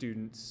for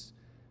students,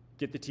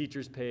 get the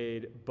teachers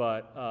paid,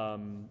 but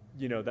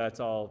that's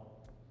all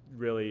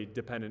really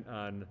dependent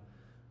on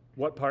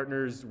what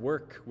partners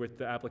work with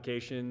the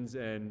applications.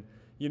 And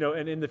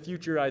and in the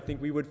future, I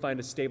think we would find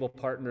a stable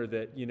partner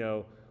that,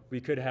 we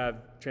could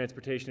have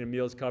transportation and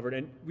meals covered.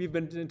 And we've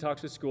been in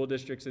talks with school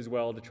districts as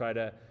well to try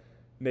to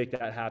make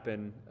that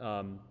happen.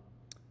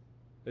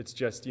 It's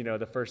just,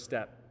 the first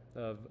step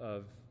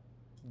of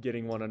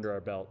getting one under our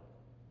belt.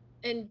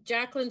 And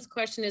Jacqueline's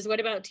question is, what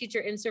about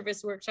teacher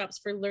in-service workshops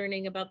for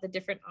learning about the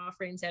different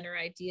offerings and or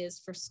ideas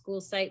for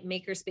school site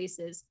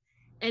makerspaces?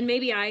 And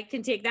maybe I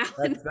can take that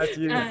one. That's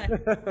you.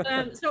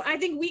 So I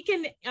think we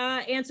can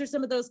answer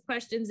some of those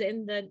questions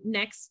in the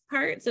next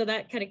part. So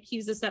that kind of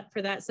cues us up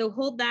for that. So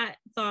hold that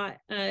thought,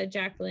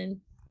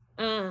 Jacqueline.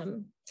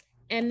 And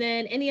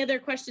then any other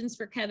questions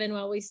for Kevin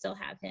while we still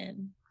have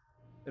him?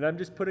 And I'm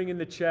just putting in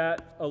the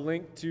chat a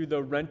link to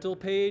the rental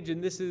page.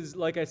 And this is,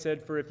 like I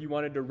said, for if you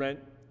wanted to rent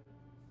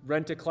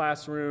a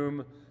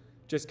classroom,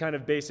 just kind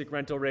of basic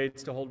rental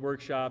rates to hold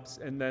workshops.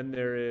 And then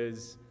there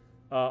is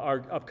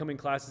our upcoming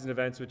classes and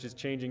events, which is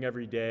changing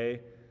every day.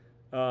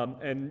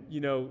 And,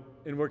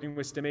 in working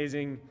with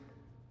STEMazing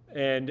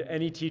and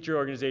any teacher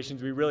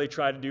organizations, we really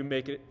try to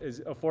make it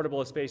as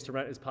affordable a space to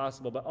rent as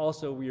possible, but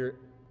also we're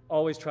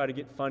always try to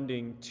get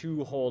funding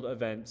to hold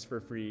events for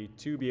free,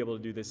 to be able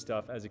to do this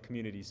stuff as a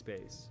community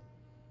space.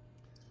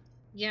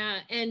 Yeah,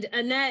 and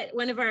Annette,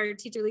 one of our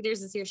teacher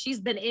leaders, is here. She's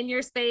been in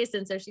your space,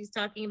 and so she's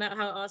talking about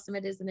how awesome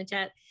it is in the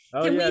chat.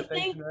 Oh Can yeah, we thanks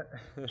thank for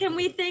that. Can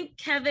we thank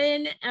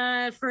Kevin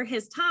for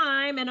his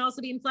time and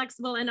also being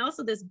flexible, and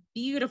also this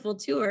beautiful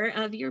tour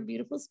of your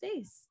beautiful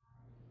space?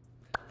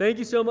 Thank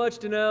you so much,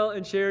 Danelle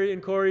and Sherry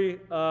and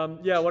Corey.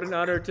 Yeah, what an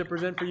honor to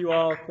present for you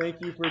all.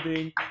 Thank you for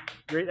being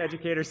great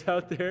educators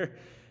out there.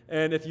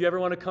 And if you ever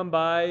want to come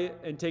by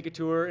and take a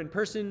tour in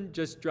person,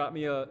 just drop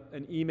me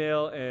an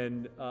email,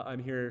 and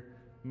I'm here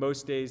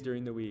most days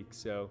during the week.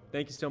 So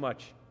thank you so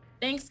much.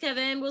 Thanks,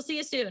 Kevin. We'll see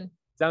you soon.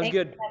 Sounds Thanks,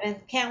 good. Kevin.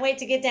 Can't wait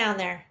to get down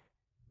there.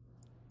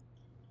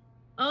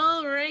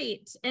 All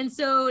right. And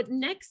so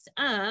next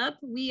up,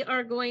 we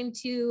are going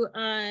to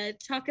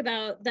talk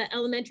about the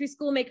elementary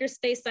school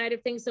makerspace side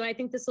of things. So I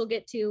think this will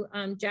get to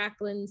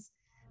Jacqueline's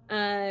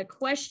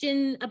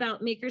question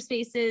about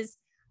makerspaces.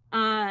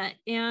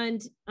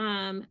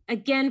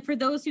 Again, for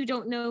those who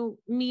don't know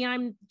me,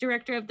 I'm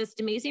director of this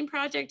amazing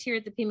project here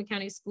at the Pima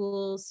County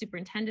School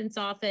Superintendent's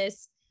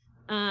Office.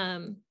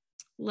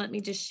 Let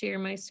me just share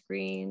my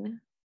screen.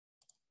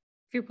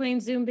 If you're playing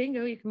Zoom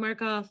bingo, you can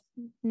mark off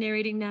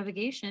narrating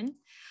navigation.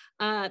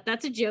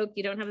 That's a joke.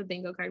 You don't have a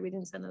bingo card. We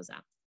didn't send those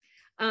out.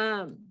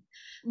 I'm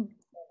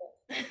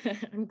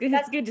good.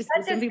 It's good to see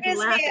some people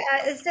laughing.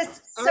 It's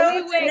just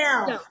so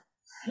Danelle.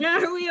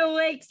 Yeah, are we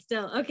awake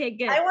still? Okay,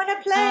 good. I want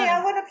to play.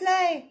 I want to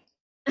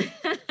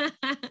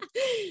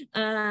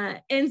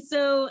play. And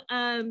so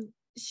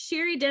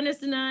Sherry,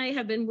 Dennis, and I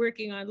have been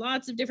working on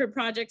lots of different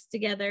projects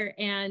together,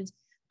 and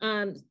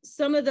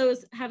some of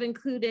those have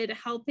included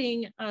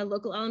helping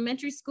local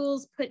elementary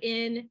schools put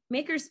in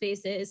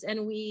makerspaces,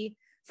 and we,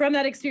 from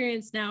that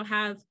experience, now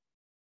have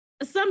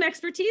some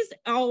expertise,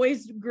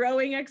 always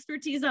growing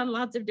expertise on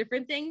lots of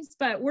different things,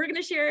 but we're going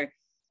to share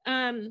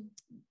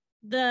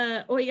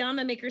the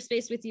Oyama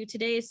Makerspace with you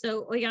today.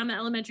 So Oyama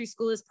Elementary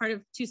School is part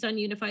of Tucson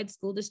Unified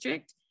School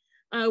District.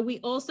 We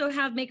also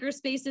have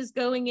makerspaces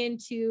going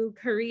into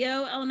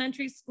Carrillo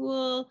Elementary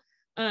School.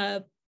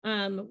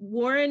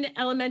 Warren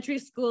Elementary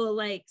School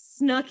like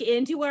snuck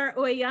into our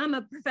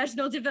Oyama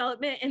professional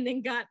development and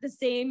then got the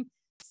same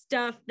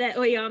stuff that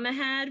Oyama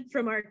had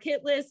from our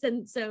kit list.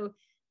 And so,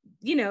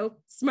 you know,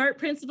 smart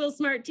principals,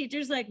 smart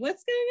teachers, like,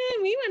 what's going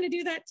on? We want to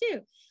do that too.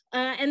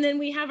 And then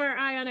we have our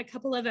eye on a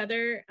couple of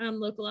other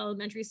local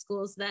elementary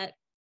schools that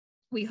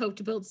we hope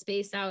to build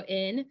space out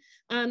in.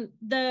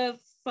 The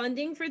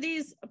funding for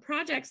these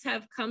projects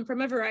have come from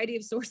a variety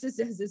of sources,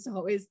 as is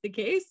always the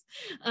case.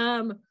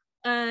 In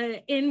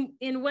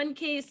one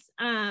case,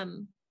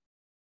 oh,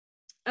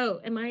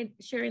 am I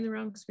sharing the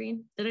wrong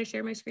screen? Did I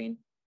share my screen?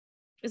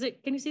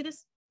 Can you see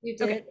this? You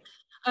did.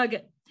 Okay.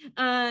 Good.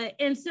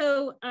 And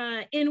so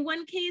in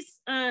one case,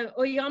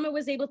 Oyama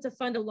was able to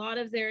fund a lot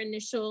of their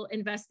initial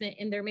investment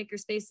in their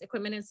makerspace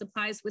equipment and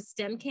supplies with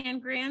STEM Can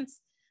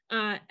grants.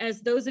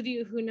 As those of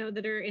you who know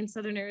that are in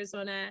Southern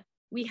Arizona,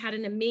 we had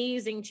an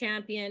amazing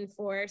champion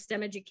for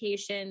STEM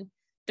education,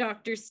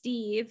 Dr.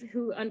 Steve,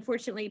 who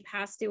unfortunately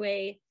passed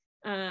away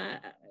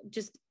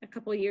just a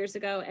couple of years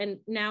ago. And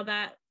now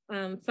that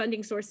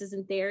funding source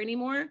isn't there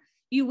anymore.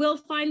 You will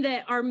find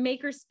that our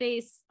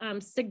makerspace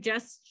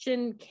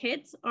suggestion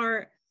kits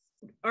are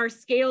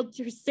scaled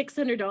to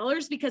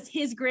 $600 because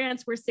his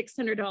grants were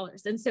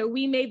 $600. And so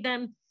we made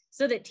them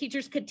so that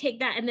teachers could take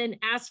that and then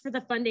ask for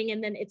the funding,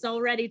 and then it's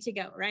all ready to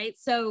go, right?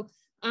 So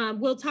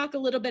we'll talk a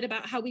little bit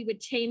about how we would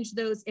change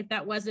those if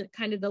that wasn't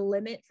kind of the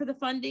limit for the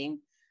funding.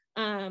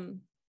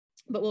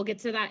 But we'll get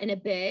to that in a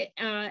bit.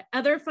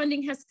 Other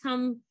funding has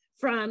come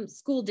from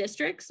school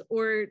districts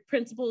or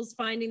principals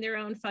finding their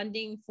own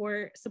funding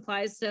for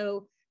supplies.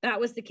 So that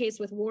was the case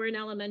with Warren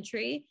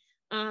Elementary.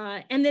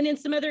 And then in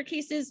some other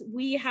cases,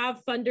 we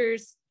have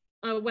funders,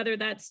 whether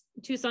that's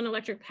Tucson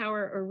Electric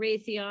Power or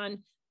Raytheon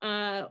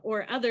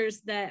or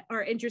others that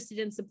are interested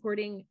in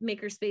supporting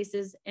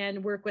makerspaces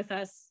and work with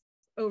us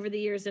over the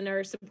years and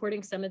are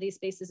supporting some of these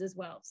spaces as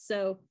well.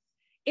 So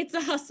it's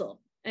a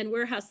hustle and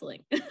we're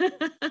hustling.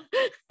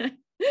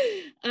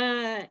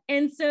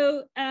 And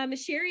so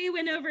Sherry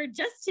went over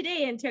just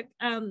today and took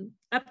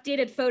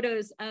updated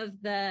photos of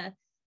the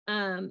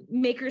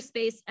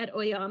makerspace at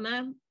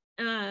Oyama.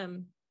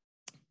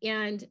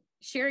 And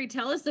Sherry,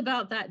 tell us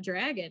about that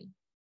dragon.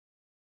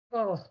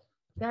 Oh,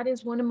 that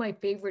is one of my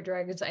favorite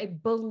dragons. I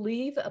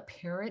believe a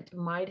parent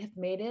might have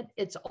made it.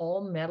 It's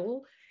all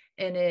metal,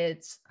 and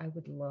I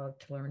would love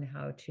to learn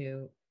how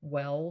to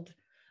weld.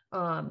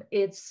 I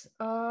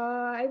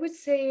would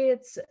say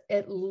it's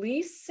at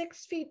least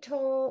 6 feet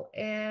tall,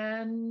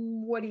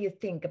 and what do you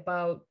think,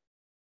 about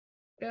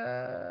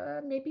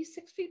maybe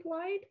 6 feet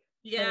wide?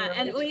 Yeah,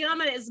 and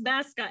Oyama's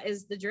mascot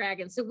is the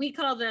dragon, so we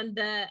call them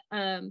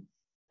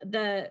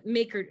the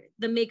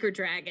maker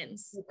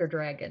dragons. Maker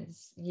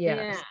dragons,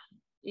 yes.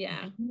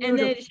 Yeah. And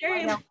then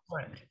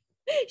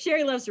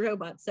Sherry loves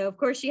robots, so of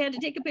course she had to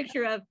take a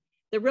picture of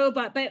the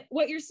robot. But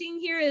what you're seeing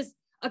here is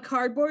a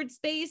cardboard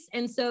space,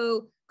 and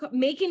so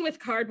making with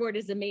cardboard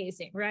is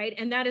amazing, right?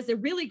 And that is a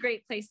really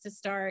great place to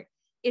start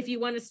if you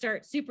want to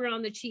start super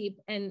on the cheap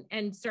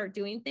and start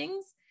doing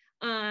things.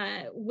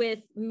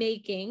 with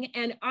making.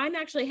 And I'm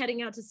actually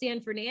heading out to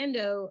San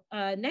Fernando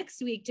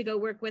next week to go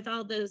work with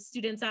all the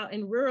students out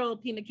in rural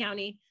Pima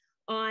County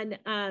on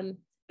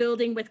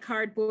building with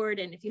cardboard.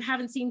 And if you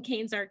haven't seen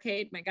Kane's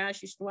Arcade, my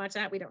gosh, you should watch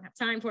that. We don't have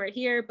time for it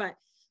here, but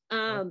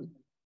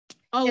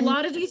a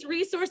lot of these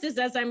resources,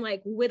 as I'm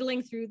like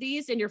whittling through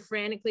these and you're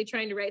frantically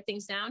trying to write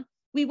things down,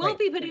 we won't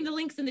be putting the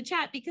links in the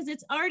chat because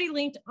it's already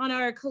linked on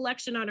our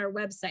collection on our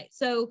website.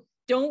 So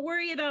don't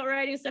worry about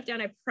writing stuff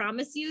down. I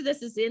promise you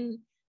this is in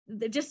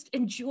the, just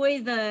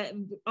enjoy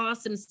the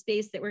awesome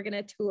space that we're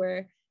going to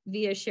tour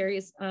via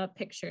Sherry's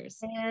pictures.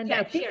 And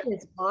yeah, I think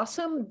it's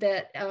awesome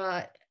that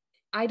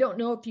I don't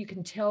know if you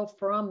can tell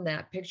from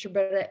that picture,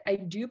 but I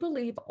do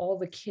believe all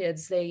the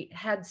kids, they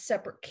had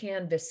separate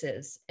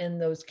canvases,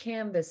 and those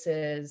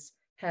canvases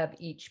have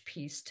each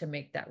piece to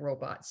make that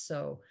robot.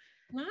 So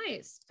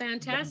nice,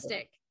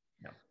 fantastic.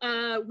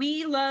 Yeah.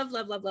 We love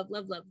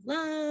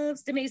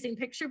amazing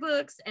picture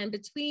books, and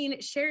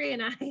between Sherry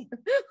and I,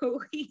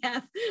 we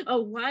have a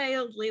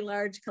wildly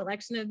large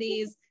collection of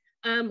these.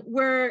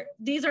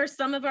 These are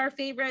some of our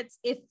favorites.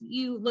 If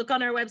you look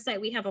on our website,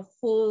 we have a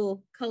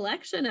whole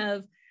collection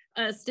of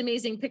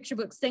amazing picture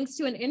books, thanks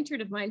to an intern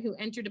of mine who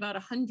entered about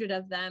 100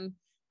 of them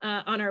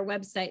on our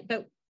website.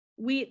 But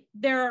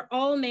there are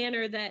all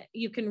manner that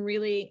you can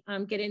really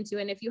get into.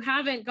 And if you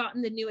haven't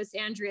gotten the newest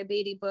Andrea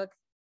Beatty book,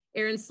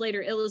 Aaron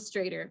Slater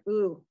Illustrator,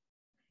 ooh,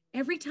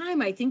 every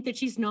time I think that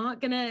she's not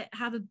gonna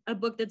have a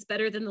book that's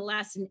better than the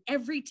last, and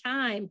every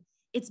time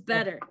it's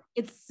better.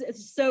 It's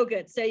so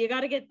good. So you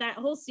got to get that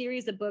whole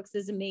series of books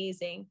is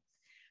amazing.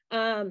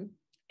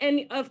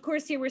 And of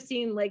course, here we're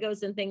seeing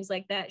Legos and things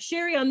like that.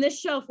 Sherry, on this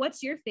shelf,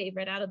 what's your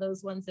favorite out of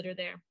those ones that are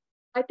there?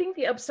 I think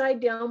the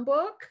Upside Down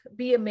book,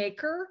 Be a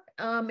Maker.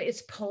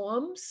 It's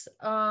poems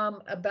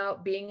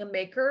about being a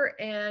maker.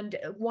 And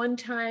one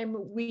time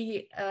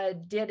we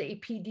did a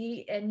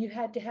PD, and you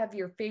had to have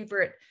your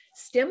favorite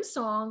STEM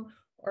song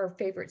or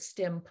favorite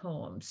STEM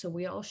poem. So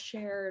we all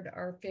shared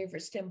our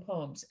favorite STEM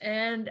poems.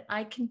 And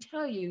I can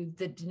tell you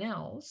that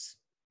Danelle's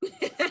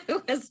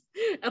it was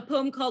a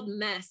poem called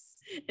Mess.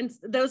 And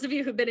those of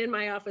you who've been in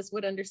my office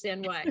would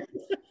understand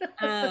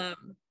why.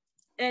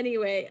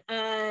 Anyway,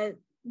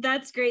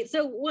 that's great.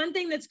 So one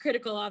thing that's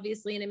critical,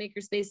 obviously, in a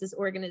makerspace is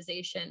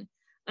organization.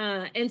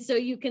 And so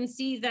you can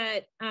see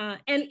that,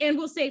 and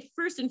we'll say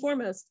first and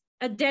foremost,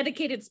 a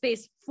dedicated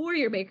space for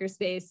your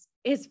makerspace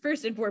is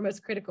first and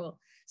foremost critical.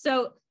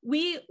 So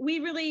we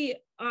really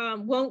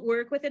won't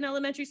work with an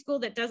elementary school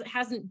that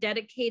hasn't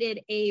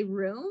dedicated a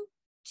room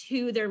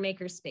to their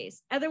makerspace.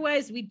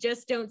 Otherwise, we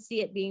just don't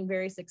see it being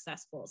very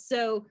successful.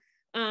 So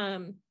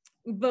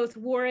both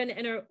Warren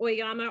and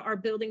Oyama are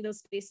building those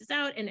spaces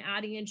out and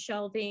adding in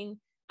shelving,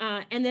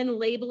 and then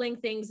labeling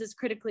things is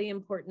critically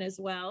important as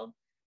well.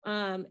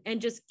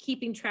 And just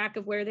keeping track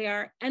of where they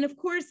are. And of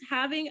course,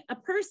 having a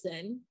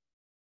person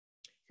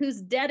who's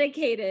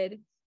dedicated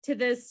to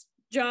this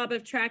job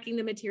of tracking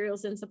the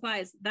materials and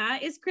supplies,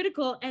 that is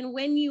critical. And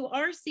when you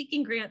are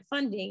seeking grant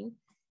funding,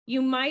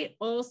 you might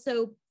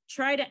also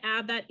try to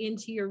add that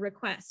into your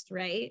request,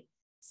 right?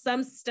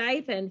 Some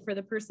stipend for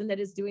the person that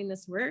is doing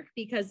this work,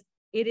 because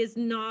it is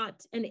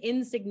not an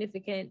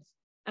insignificant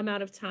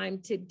amount of time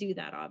to do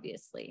that,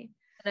 obviously.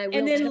 And I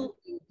will tell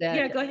you that,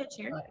 yeah, go ahead,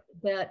 Sharon.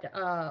 That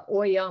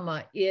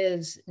Oyama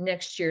is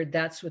next year,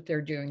 that's what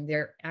they're doing.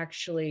 They're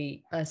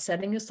actually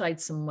setting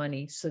aside some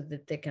money so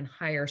that they can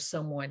hire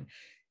someone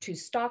to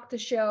stock the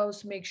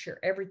shelves, make sure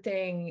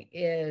everything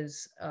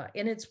is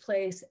in its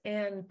place,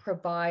 and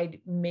provide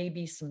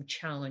maybe some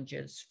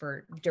challenges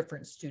for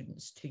different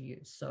students to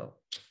use. So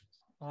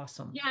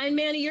awesome. Yeah, and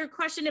Manny, your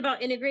question about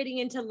integrating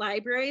into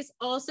libraries,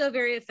 also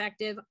very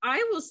effective.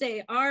 I will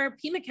say our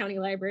Pima County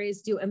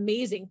libraries do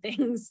amazing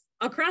things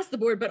across the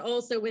board, but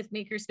also with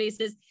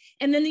makerspaces.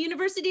 And then the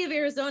University of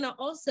Arizona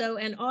also,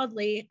 and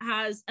oddly,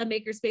 has a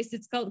makerspace.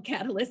 It's called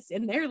Catalyst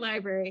in their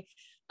library.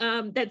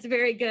 That's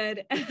very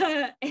good.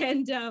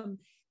 And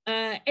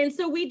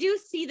so we do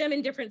see them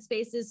in different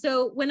spaces.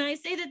 So when I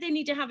say that they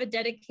need to have a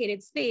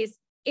dedicated space,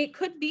 it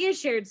could be a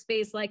shared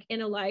space like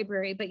in a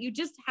library, but you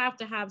just have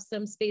to have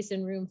some space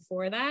and room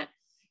for that.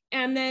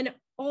 And then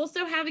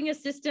also having a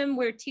system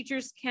where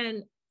teachers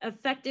can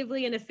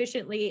effectively and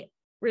efficiently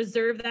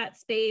reserve that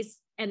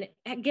space and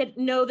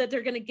know that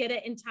they're going to get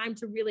it in time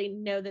to really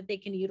know that they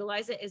can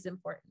utilize it is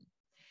important.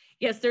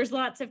 Yes, there's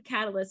lots of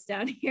catalysts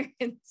down here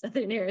in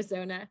Southern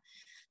Arizona.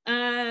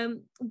 I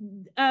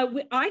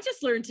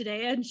just learned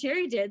today, and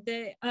Sherry did,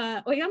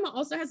 that Oyama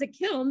also has a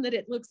kiln that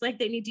it looks like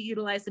they need to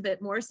utilize a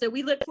bit more. So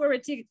we look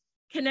forward to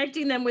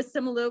connecting them with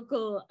some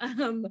local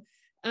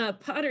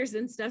potters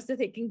and stuff so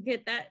they can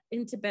get that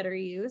into better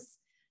use.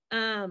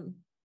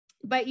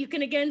 But you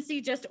can again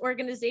see just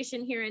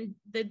organization here and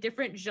the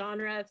different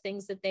genre of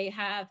things that they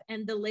have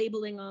and the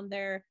labeling on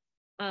their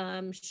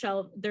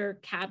shelf, their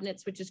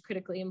cabinets, which is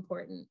critically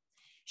important.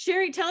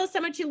 Sherry, tell us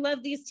how much you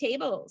love these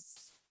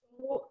tables.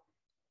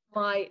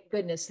 My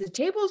goodness, the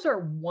tables are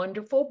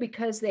wonderful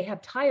because they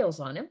have tiles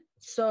on them.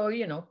 So,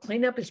 you know,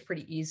 cleanup is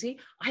pretty easy.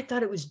 I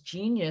thought it was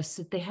genius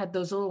that they had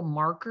those little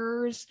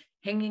markers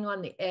hanging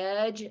on the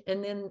edge.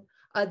 And then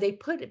they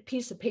put a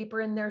piece of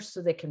paper in there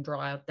so they can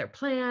draw out their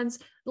plans.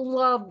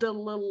 Love the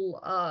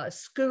little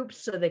scoops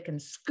so they can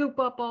scoop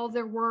up all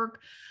their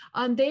work.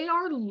 They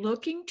are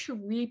looking to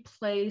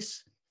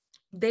replace,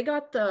 they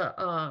got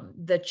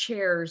the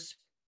chairs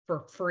for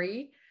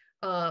free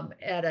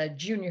at a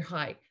junior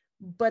high,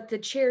 but the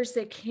chairs,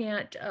 they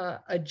can't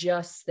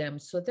adjust them.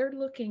 So they're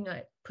looking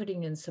at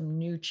putting in some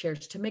new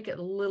chairs to make it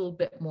a little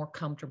bit more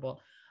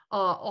comfortable.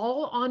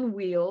 All on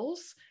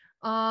wheels.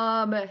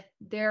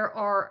 There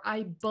are,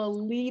 I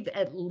believe,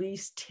 at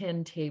least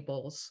 10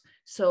 tables.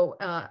 So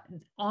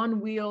on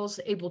wheels,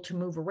 able to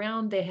move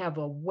around. They have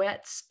a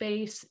wet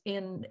space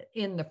in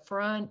the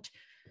front.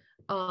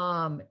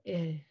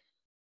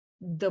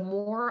 The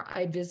more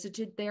I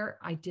visited there,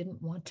 I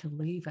didn't want to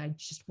leave. I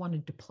just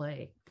wanted to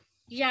play.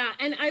 Yeah,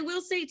 and I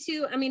will say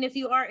too, I mean, if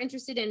you are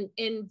interested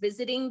in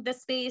visiting the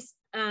space,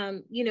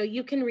 you know,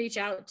 you can reach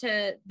out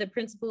to the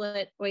principal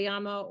at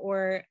Oyama,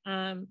 or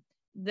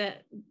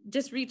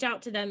just reach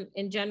out to them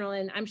in general,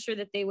 and I'm sure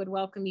that they would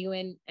welcome you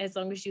in, as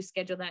long as you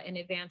schedule that in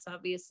advance,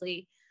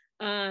 obviously.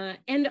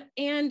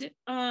 And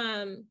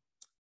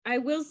I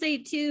will say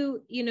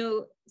too, you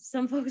know,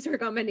 some folks are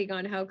commenting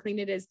on how clean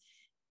it is.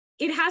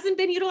 It hasn't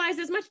been utilized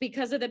as much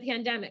because of the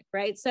pandemic,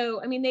 right?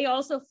 So, I mean, they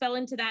also fell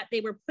into that. They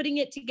were putting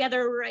it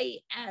together right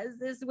as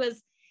this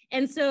was.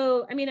 And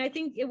so, I mean, I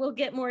think it will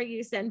get more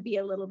use and be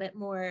a little bit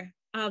more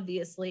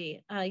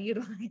obviously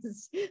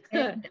utilized.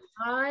 And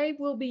I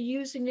will be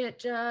using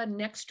it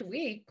next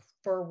week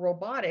for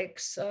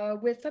robotics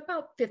with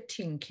about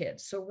 15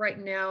 kids. So right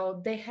now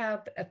they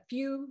have a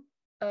few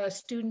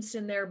students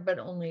in there, but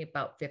only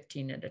about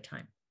 15 at a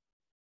time.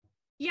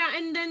 Yeah,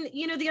 and then,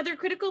 you know, the other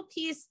critical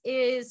piece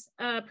is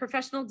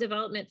professional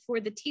development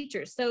for the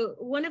teachers. So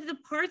one of the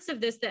parts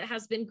of this that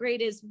has been great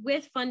is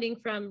with funding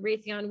from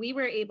Raytheon, we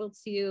were able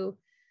to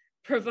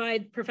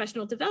provide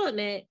professional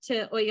development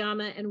to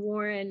Oyama and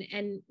Warren,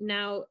 and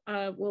now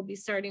we'll be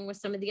starting with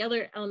some of the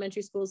other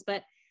elementary schools,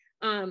 but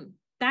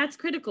that's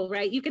critical,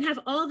 right? You can have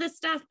all this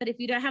stuff, but if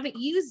you haven't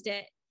used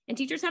it and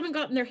teachers haven't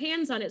gotten their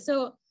hands on it.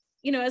 So,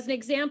 you know, as an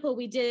example,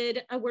 we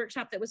did a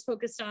workshop that was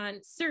focused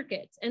on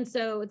circuits. And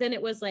so then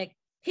it was like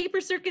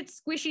paper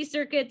circuits, squishy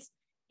circuits,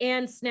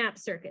 and snap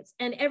circuits.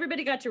 And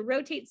everybody got to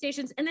rotate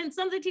stations. And then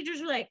some of the teachers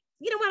were like,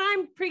 you know what,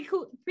 I'm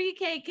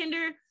pre-K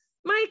kinder,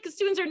 my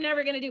students are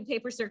never going to do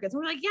paper circuits.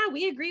 And we're like, yeah,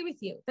 we agree with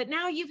you. But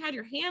now you've had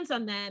your hands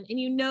on them and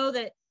you know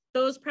that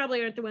those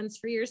probably aren't the ones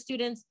for your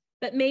students,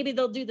 but maybe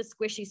they'll do the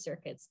squishy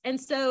circuits.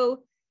 And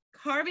so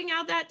carving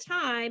out that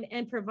time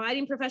and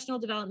providing professional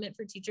development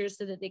for teachers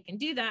so that they can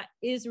do that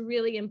is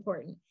really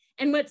important.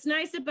 And what's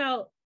nice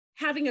about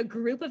having a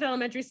group of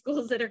elementary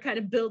schools that are kind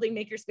of building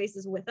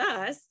makerspaces with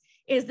us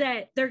is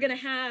that they're going to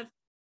have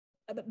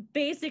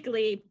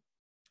basically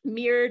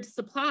mirrored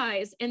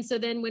supplies. And so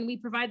then when we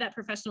provide that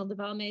professional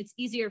development, it's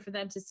easier for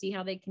them to see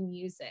how they can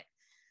use it.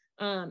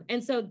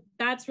 And so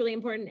that's really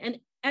important. And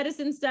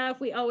Edison stuff,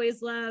 we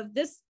always love.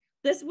 This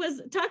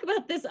was, talk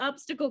about this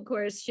obstacle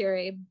course,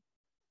 Sherry.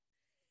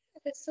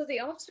 So the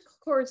obstacle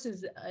course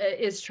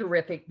is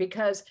terrific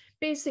because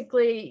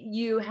basically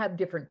you have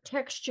different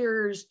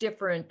textures,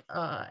 different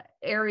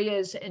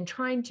areas, and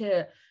trying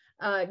to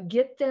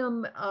get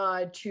them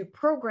to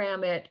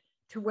program it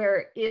to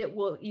where it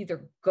will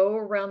either go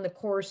around the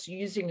course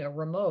using a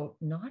remote,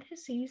 not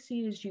as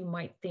easy as you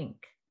might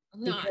think.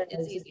 Not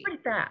as easy. It's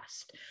pretty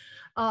fast.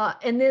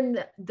 And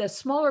then the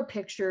smaller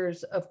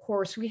pictures, of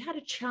course, we had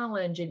a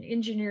challenge, an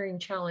engineering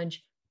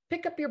challenge,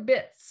 pick up your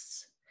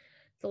bits.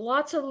 So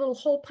lots of little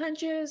hole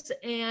punches,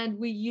 and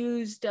we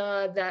used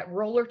that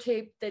roller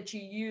tape that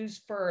you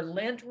use for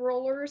lint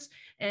rollers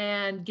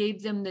and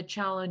gave them the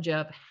challenge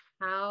of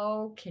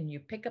how can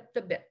you pick up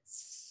the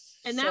bits?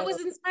 And that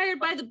was inspired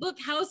by the book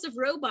House of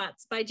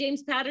Robots by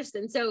James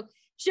Patterson. So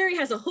Sherry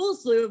has a whole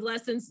slew of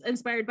lessons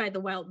inspired by The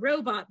Wild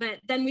Robot, but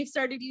then we've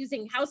started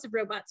using House of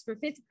Robots for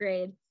 5th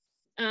grade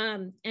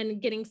and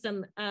getting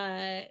some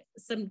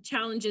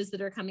challenges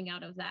that are coming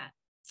out of that.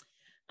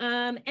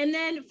 And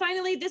then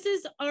finally, this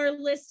is our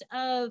list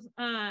of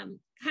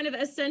kind of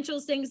essential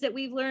things that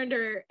we've learned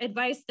or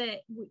advice that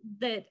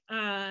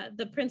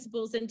the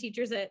principals and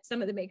teachers at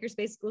some of the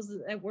Makerspace schools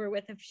that we're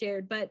with have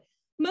shared. But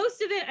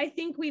most of it, I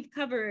think we've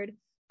covered.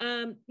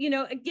 You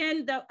know,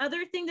 again, the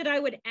other thing that I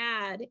would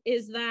add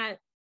is that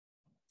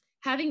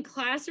having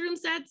classroom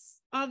sets,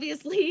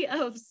 obviously,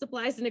 of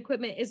supplies and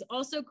equipment is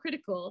also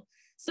critical.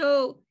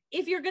 So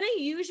if you're going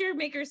to use your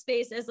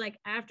makerspace as like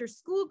after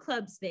school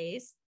club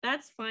space,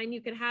 that's fine. You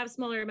could have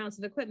smaller amounts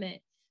of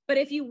equipment. But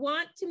if you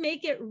want to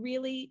make it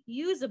really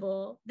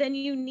usable, then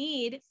you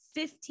need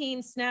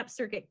 15 snap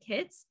circuit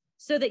kits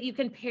so that you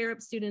can pair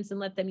up students and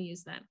let them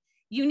use them.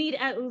 You need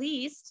at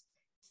least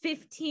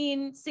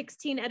 15,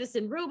 16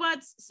 Edison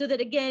robots so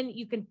that, again,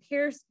 you can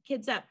pair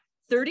kids up.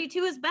 32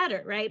 is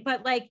better, right?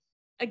 But like,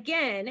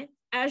 again,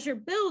 as you're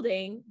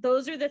building,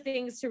 those are the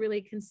things to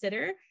really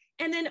consider.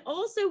 And then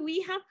also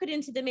we have put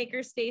into the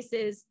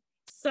makerspaces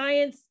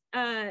science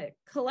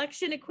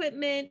collection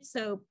equipment,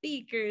 so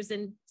beakers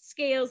and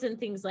scales and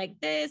things like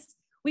this.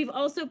 We've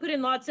also put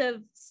in lots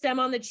of STEM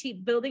on the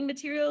cheap building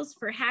materials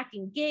for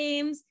hacking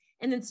games,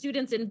 and then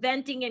students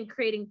inventing and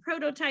creating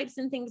prototypes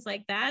and things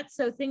like that.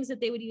 So things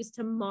that they would use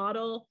to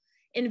model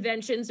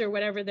inventions or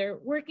whatever they're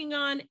working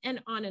on,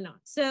 and on and on.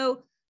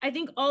 So I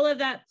think all of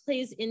that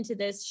plays into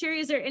this.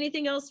 Sherry, is there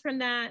anything else from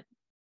that?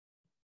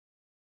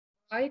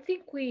 I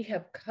think we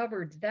have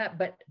covered that,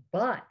 but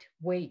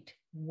wait,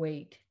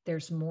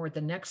 there's more.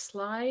 The next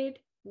slide.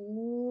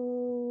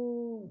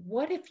 Ooh,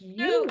 what if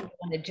you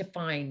wanted to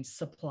find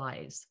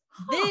supplies?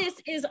 This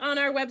is on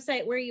our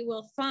website where you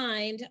will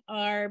find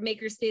our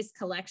Makerspace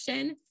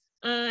collection.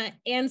 And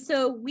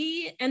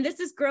this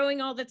is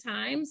growing all the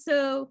time.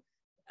 So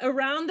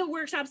around the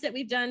workshops that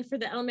we've done for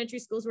the elementary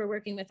schools we're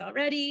working with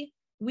already,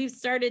 we've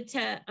started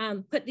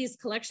to put these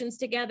collections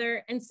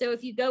together. And so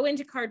if you go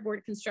into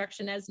cardboard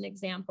construction as an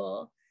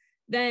example,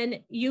 then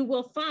you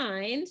will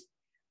find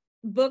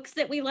books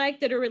that we like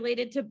that are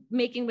related to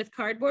making with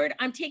cardboard.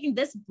 I'm taking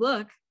this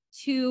book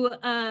to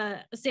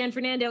San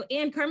Fernando,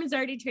 and Carmen's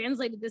already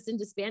translated this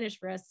into Spanish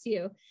for us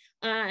too.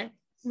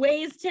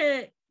 Ways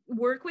to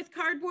work with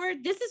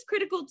cardboard. This is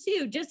critical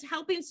too, just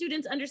helping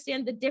students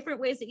understand the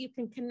different ways that you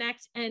can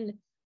connect and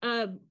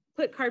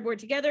put cardboard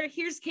together.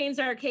 Here's Kane's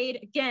Arcade.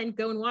 Again,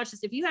 go and watch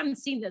this. If you haven't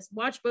seen this,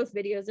 watch both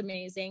videos,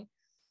 amazing.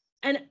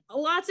 And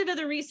lots of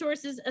other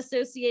resources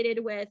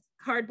associated with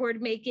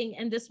cardboard making,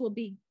 and this will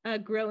be a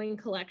growing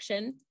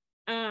collection.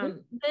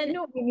 Then you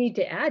know what we need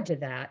to add to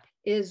that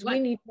is we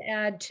need to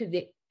add to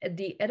the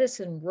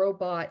Edison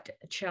robot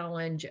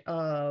challenge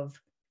of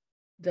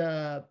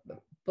the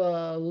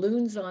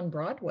balloons on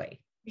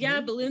Broadway.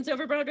 Yeah, balloons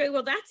over Broadway.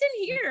 Well, that's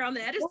in here on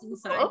the Edison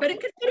side, but it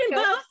could fit in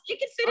both. It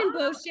could fit in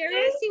both, Sherry.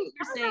 I see what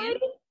you're saying.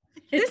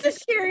 This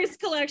is Sherry's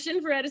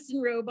collection for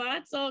Edison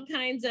robots, all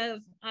kinds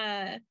of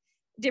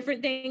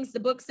different things, the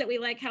books that we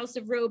like, House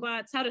of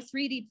Robots, how to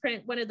 3D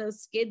print one of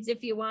those skids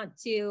if you want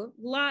to.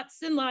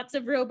 Lots and lots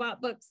of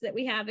robot books that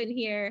we have in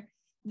here.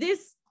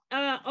 This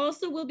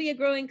also will be a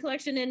growing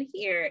collection, and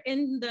here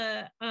in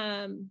the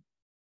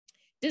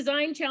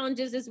design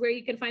challenges is where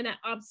you can find that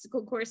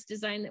obstacle course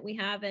design that we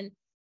have, and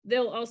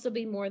there'll also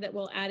be more that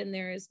we'll add in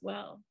there as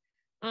well.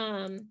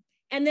 And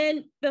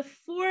then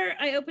before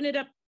I open it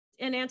up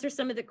and answer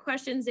some of the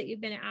questions that you've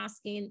been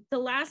asking, the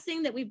last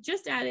thing that we've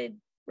just added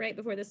right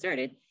before this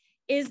started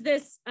is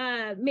this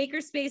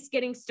Makerspace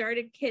Getting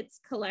Started Kits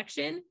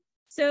collection.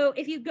 So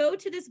if you go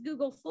to this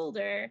Google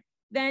folder,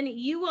 then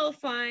you will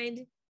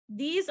find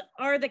these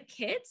are the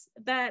kits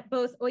that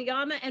both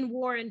Oyama and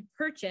Warren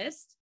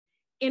purchased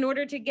in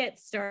order to get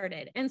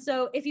started. And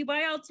so if you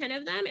buy all 10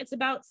 of them, it's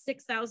about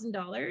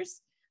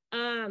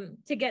 $6,000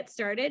 to get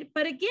started.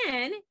 But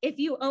again, if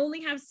you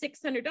only have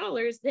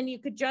 $600, then you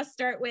could just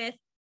start with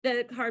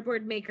the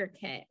cardboard maker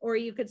kit, or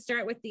you could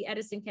start with the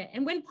Edison kit.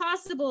 And when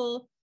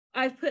possible,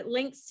 I've put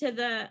links to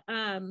the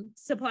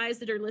supplies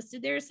that are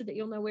listed there so that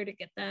you'll know where to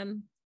get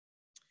them.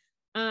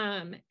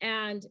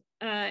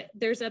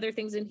 There's other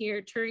things in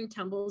here. Turing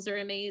tumbles are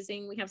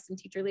amazing. We have some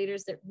teacher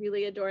leaders that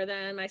really adore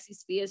them. I see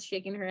Sophia's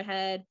shaking her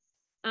head.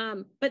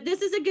 But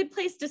this is a good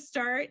place to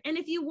start. And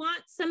if you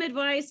want some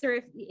advice,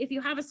 or if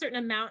you have a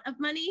certain amount of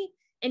money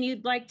and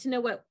you'd like to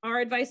know what our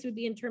advice would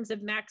be in terms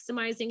of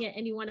maximizing it,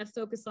 and you want to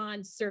focus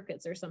on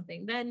circuits or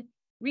something, then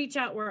reach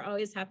out. We're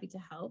always happy to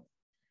help.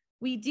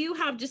 We do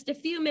have just a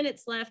few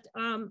minutes left.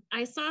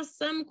 I saw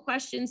some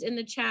questions in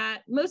the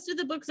chat. Most of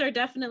the books are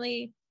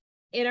definitely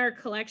in our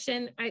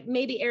collection.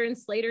 Maybe Aaron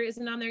Slater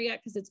isn't on there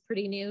yet because it's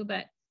pretty new,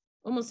 but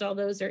almost all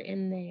those are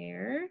in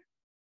there.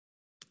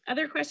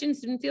 Other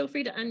questions, and feel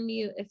free to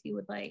unmute if you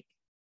would like.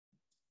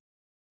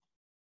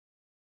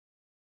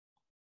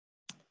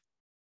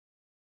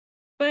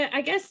 But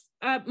I guess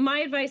my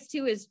advice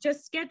too is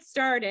just get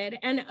started.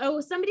 And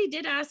somebody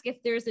did ask if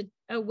there's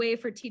a way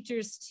for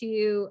teachers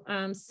to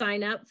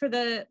sign up for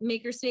the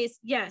Makerspace.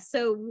 Yes,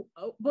 so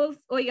both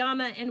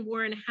Oyama and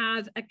Warren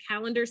have a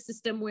calendar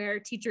system where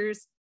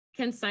teachers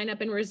can sign up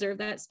and reserve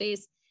that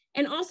space.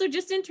 And also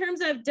just in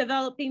terms of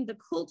developing the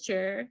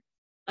culture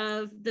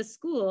of the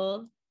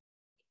school,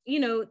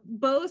 you know,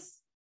 both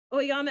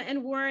Oyama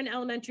and Warren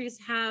elementaries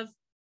have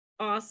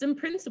awesome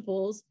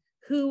principals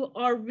who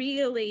are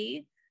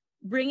really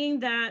bringing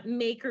that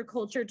maker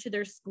culture to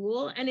their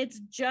school. And it's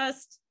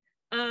just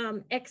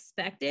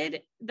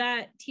expected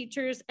that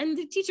teachers, and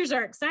the teachers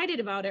are excited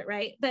about it,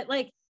 right? But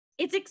like,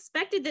 it's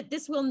expected that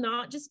this will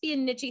not just be a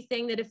niche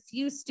thing that a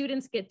few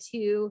students get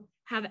to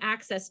have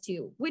access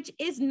to, which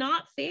is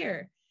not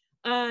fair.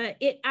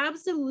 It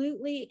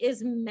absolutely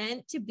is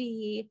meant to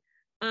be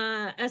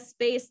a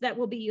space that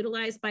will be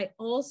utilized by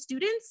all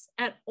students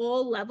at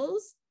all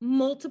levels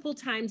multiple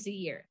times a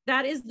year.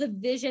 That is the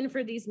vision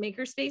for these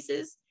maker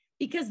spaces,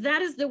 because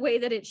that is the way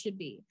that it should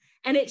be.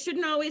 And it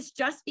shouldn't always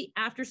just be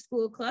after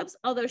school clubs,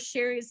 although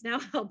Sherry is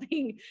now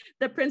helping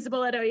the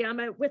principal at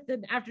Oyama with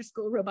the after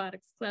school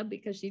robotics club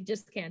because she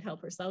just can't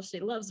help herself. She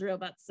loves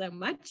robots so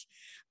much.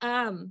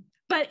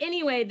 But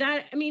anyway,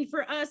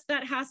 for us,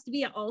 that has to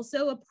be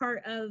also a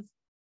part of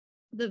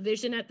the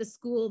vision at the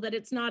school, that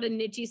it's not a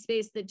niche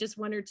space that just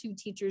one or two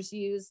teachers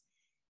use.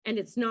 and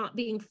it's not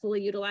being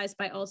fully utilized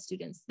by all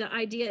students. The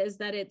idea is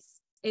that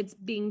it's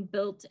being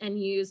built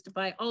and used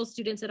by all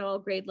students at all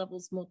grade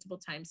levels multiple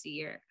times a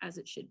year, as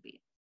it should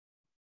be.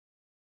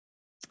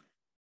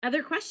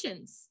 Other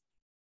questions?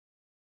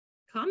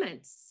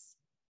 Comments?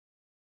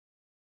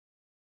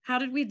 How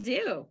did we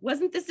do?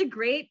 Wasn't this a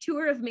great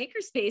tour of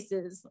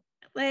Makerspaces?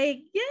 Like,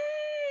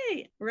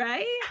 yay,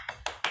 right?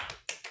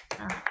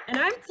 And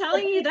I'm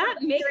telling you, that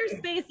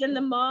Makerspace in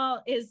the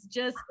mall is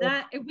just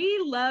that.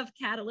 We love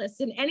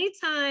Catalyst, and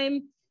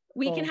anytime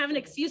we can have an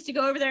excuse to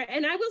go over there.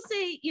 And I will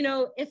say, you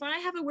know, if I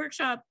have a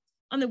workshop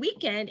on the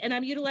weekend and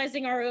I'm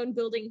utilizing our own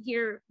building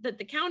here that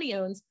the county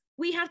owns,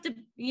 we have to,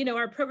 you know,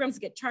 our programs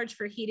get charged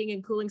for heating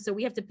and cooling, so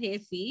we have to pay a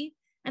fee.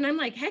 And I'm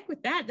like, heck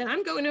with that, then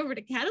I'm going over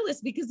to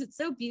Catalyst because it's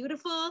so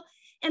beautiful.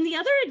 And the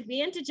other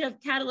advantage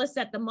of Catalyst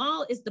at the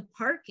mall is the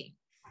parking.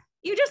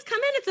 You just come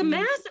in, it's a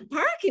massive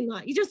parking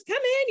lot. You just come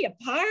in, you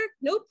park,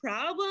 no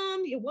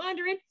problem. You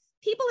wander in.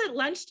 People at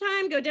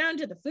lunchtime go down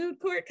to the food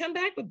court, come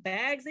back with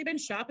bags. They've been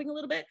shopping a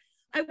little bit.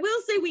 I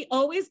will say we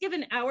always give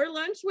an hour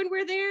lunch when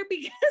we're there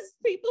because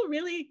people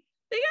really,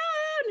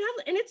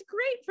 and it's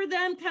great for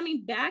them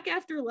coming back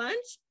after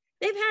lunch.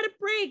 They've had a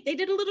break. They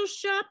did a little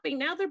shopping.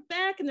 Now they're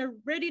back and they're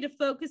ready to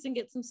focus and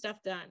get some stuff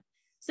done.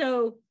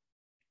 So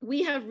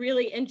we have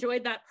really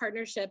enjoyed that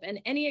partnership, and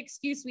any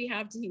excuse we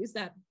have to use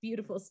that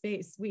beautiful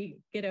space, we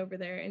get over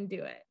there and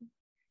do it.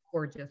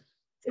 Gorgeous.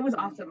 It was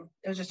awesome.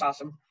 It was just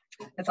awesome.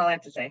 That's all I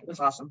have to say. It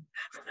was awesome.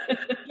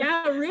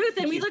 Yeah, Ruth,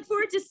 and we look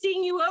forward to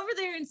seeing you over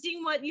there and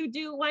seeing what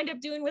you wind up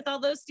doing with all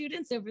those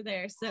students over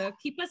there. So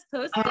keep us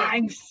posted.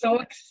 I'm so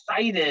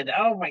excited.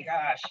 Oh my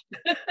gosh.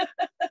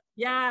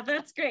 Yeah,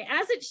 that's great.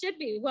 As it should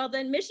be. Well,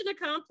 then mission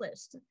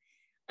accomplished.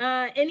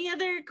 Any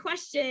other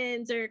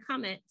questions or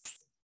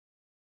comments?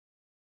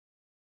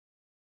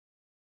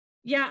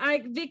 Yeah,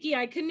 Vicki,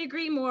 I couldn't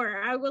agree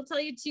more. I will tell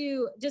you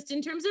too, just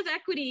in terms of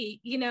equity,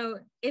 you know,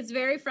 it's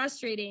very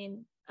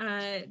frustrating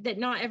that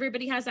not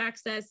everybody has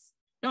access.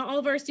 Not all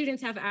of our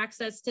students have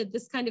access to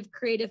this kind of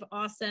creative,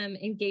 awesome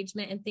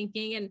engagement and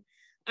thinking. And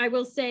I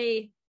will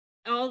say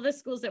all the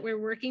schools that we're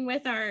working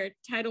with are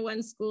Title I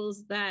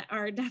schools that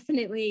are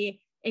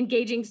definitely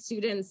engaging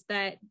students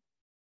that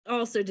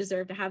also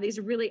deserve to have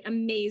these really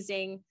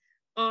amazing,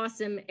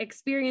 awesome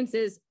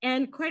experiences.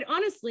 And quite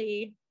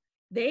honestly,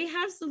 they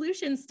have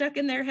solutions stuck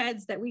in their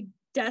heads that we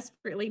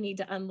desperately need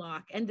to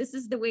unlock. And this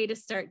is the way to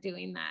start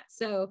doing that.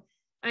 So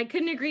I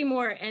couldn't agree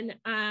more. And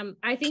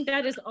I think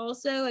that is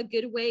also a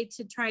good way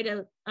to try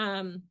to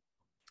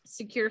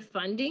secure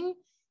funding,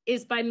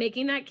 is by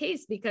making that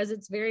case, because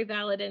it's very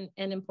valid and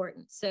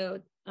important. So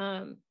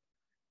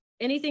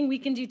anything we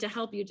can do to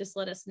help you, just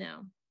let us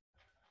know.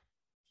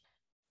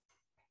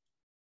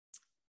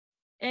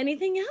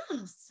 Anything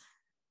else?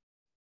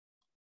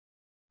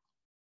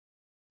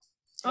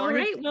 All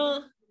right,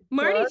 well,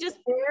 Marty just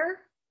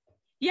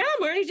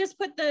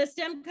put the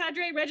STEM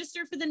Cadre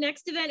register for the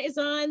next event is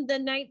on the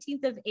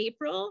 19th of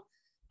April.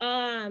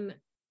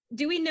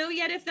 Do we know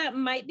yet if that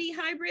might be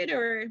hybrid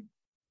or?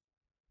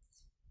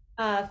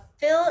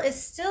 Phil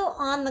is still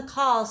on the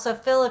call. So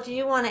Phil, if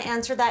you want to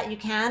answer that, you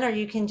can, or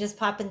you can just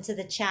pop into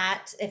the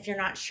chat if you're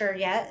not sure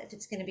yet, if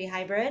it's going to be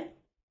hybrid.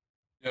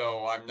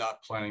 No, I'm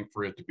not planning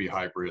for it to be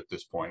hybrid at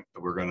this point.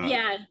 We're going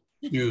to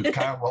do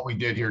kind of what we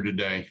did here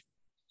today.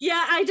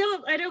 Yeah, I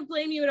don't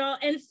blame you at all.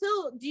 And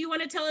Phil, do you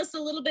want to tell us a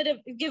little bit of,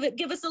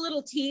 give us a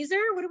little teaser?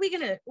 What are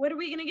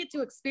we gonna get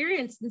to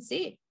experience and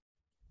see?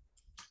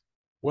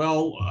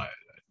 Well,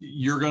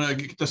 you're gonna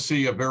get to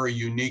see a very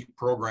unique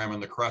program in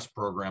the CREST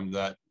program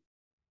that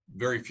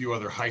very few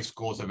other high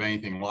schools have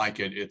anything like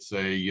it. It's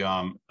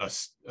a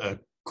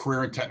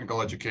career and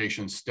technical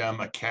education STEM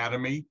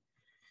academy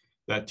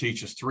that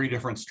teaches 3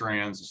 different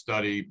strands of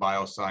study: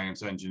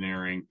 bioscience,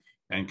 engineering,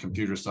 and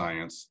computer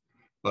science.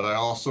 But I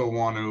also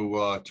want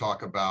to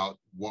talk about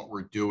what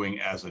we're doing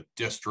as a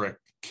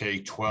district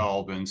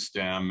K-12 in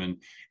STEM,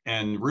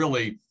 and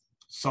really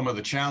some of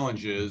the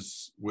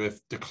challenges with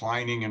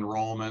declining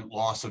enrollment,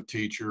 loss of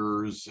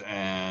teachers,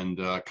 and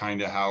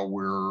kind of how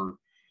we're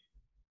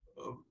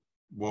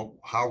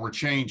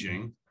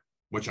changing,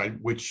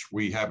 which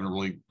we haven't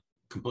really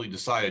completely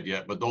decided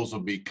yet, but those will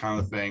be kind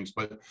of things.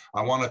 But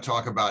I want to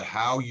talk about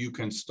how you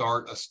can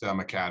start a STEM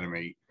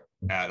academy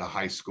at a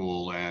high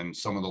school and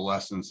some of the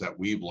lessons that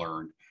we've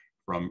learned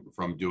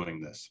from doing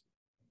this.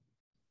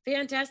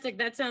 Fantastic.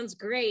 That sounds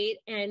great.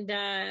 And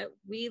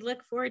we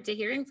look forward to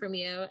hearing from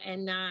you.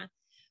 And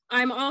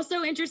I'm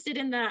also interested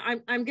in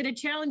I'm going to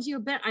challenge you a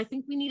bit. I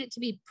think we need it to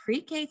be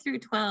pre-K through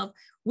 12.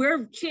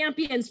 We're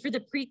champions for the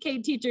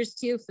pre-K teachers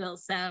too, Phil.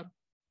 So.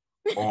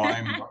 Oh,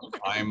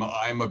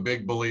 I'm a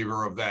big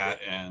believer of that,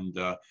 and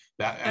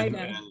and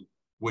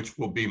which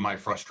will be my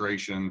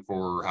frustration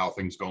for how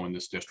things go in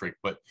this district.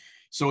 But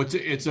so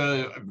it's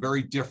a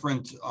very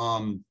different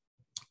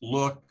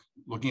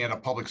looking at a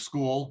public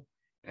school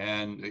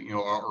and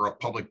or a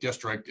public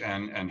district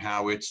and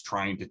how it's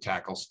trying to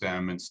tackle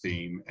STEM and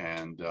STEAM.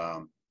 And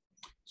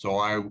so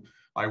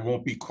I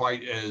won't be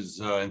quite as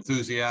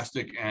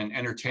enthusiastic and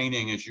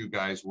entertaining as you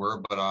guys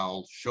were, but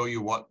I'll show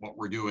you what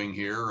we're doing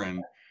here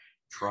and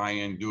try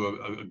and do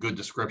a good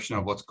description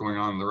of what's going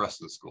on in the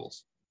rest of the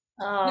schools.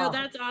 Oh, No,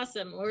 that's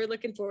awesome. We're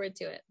looking forward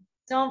to it.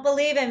 don't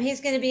believe him. He's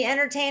going to be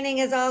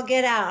entertaining as all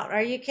get out.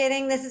 Are you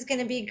kidding? This is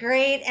going to be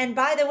great. And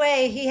by the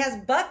way, he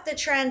has bucked the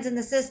trends in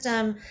the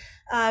system.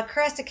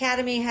 Crest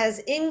Academy has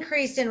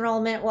increased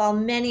enrollment while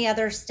many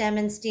other STEM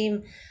and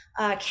STEAM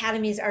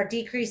academies are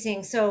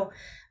decreasing. So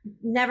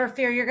never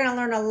fear, you're going to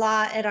learn a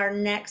lot at our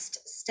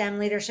next STEM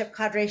Leadership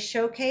Cadre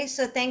Showcase.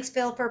 So thanks,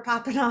 Phil, for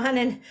popping on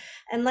and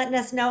letting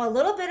us know a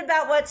little bit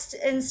about what's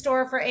in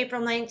store for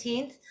April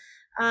 19th.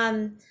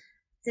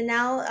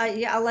 Danelle,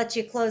 yeah, I'll let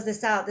you close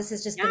this out. This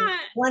has just been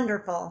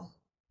wonderful.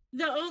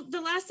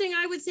 The last thing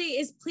I would say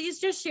is please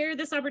just share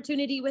this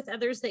opportunity with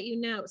others that you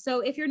know. So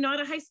if you're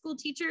not a high school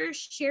teacher,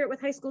 share it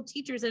with high school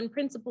teachers and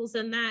principals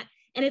and that.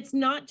 And it's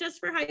not just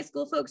for high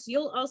school folks.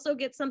 You'll also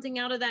get something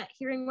out of that,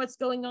 hearing what's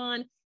going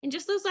on and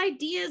just those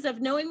ideas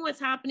of knowing what's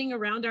happening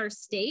around our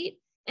state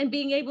and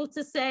being able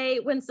to say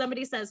when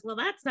somebody says, well,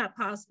 that's not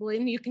possible.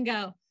 And you can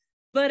go,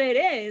 but it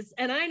is.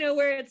 And I know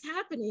where it's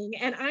happening.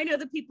 And I know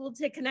the people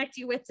to connect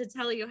you with to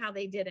tell you how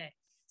they did it.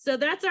 So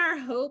that's our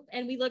hope.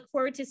 And we look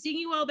forward to seeing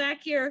you all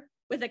back here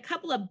with a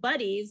couple of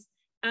buddies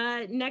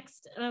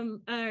next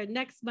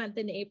month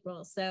in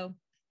April. So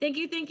thank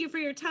you for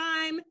your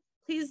time.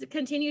 Please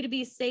continue to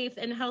be safe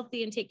and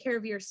healthy and take care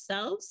of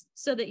yourselves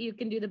so that you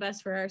can do the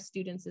best for our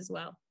students as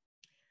well.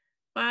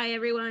 Bye,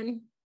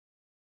 everyone.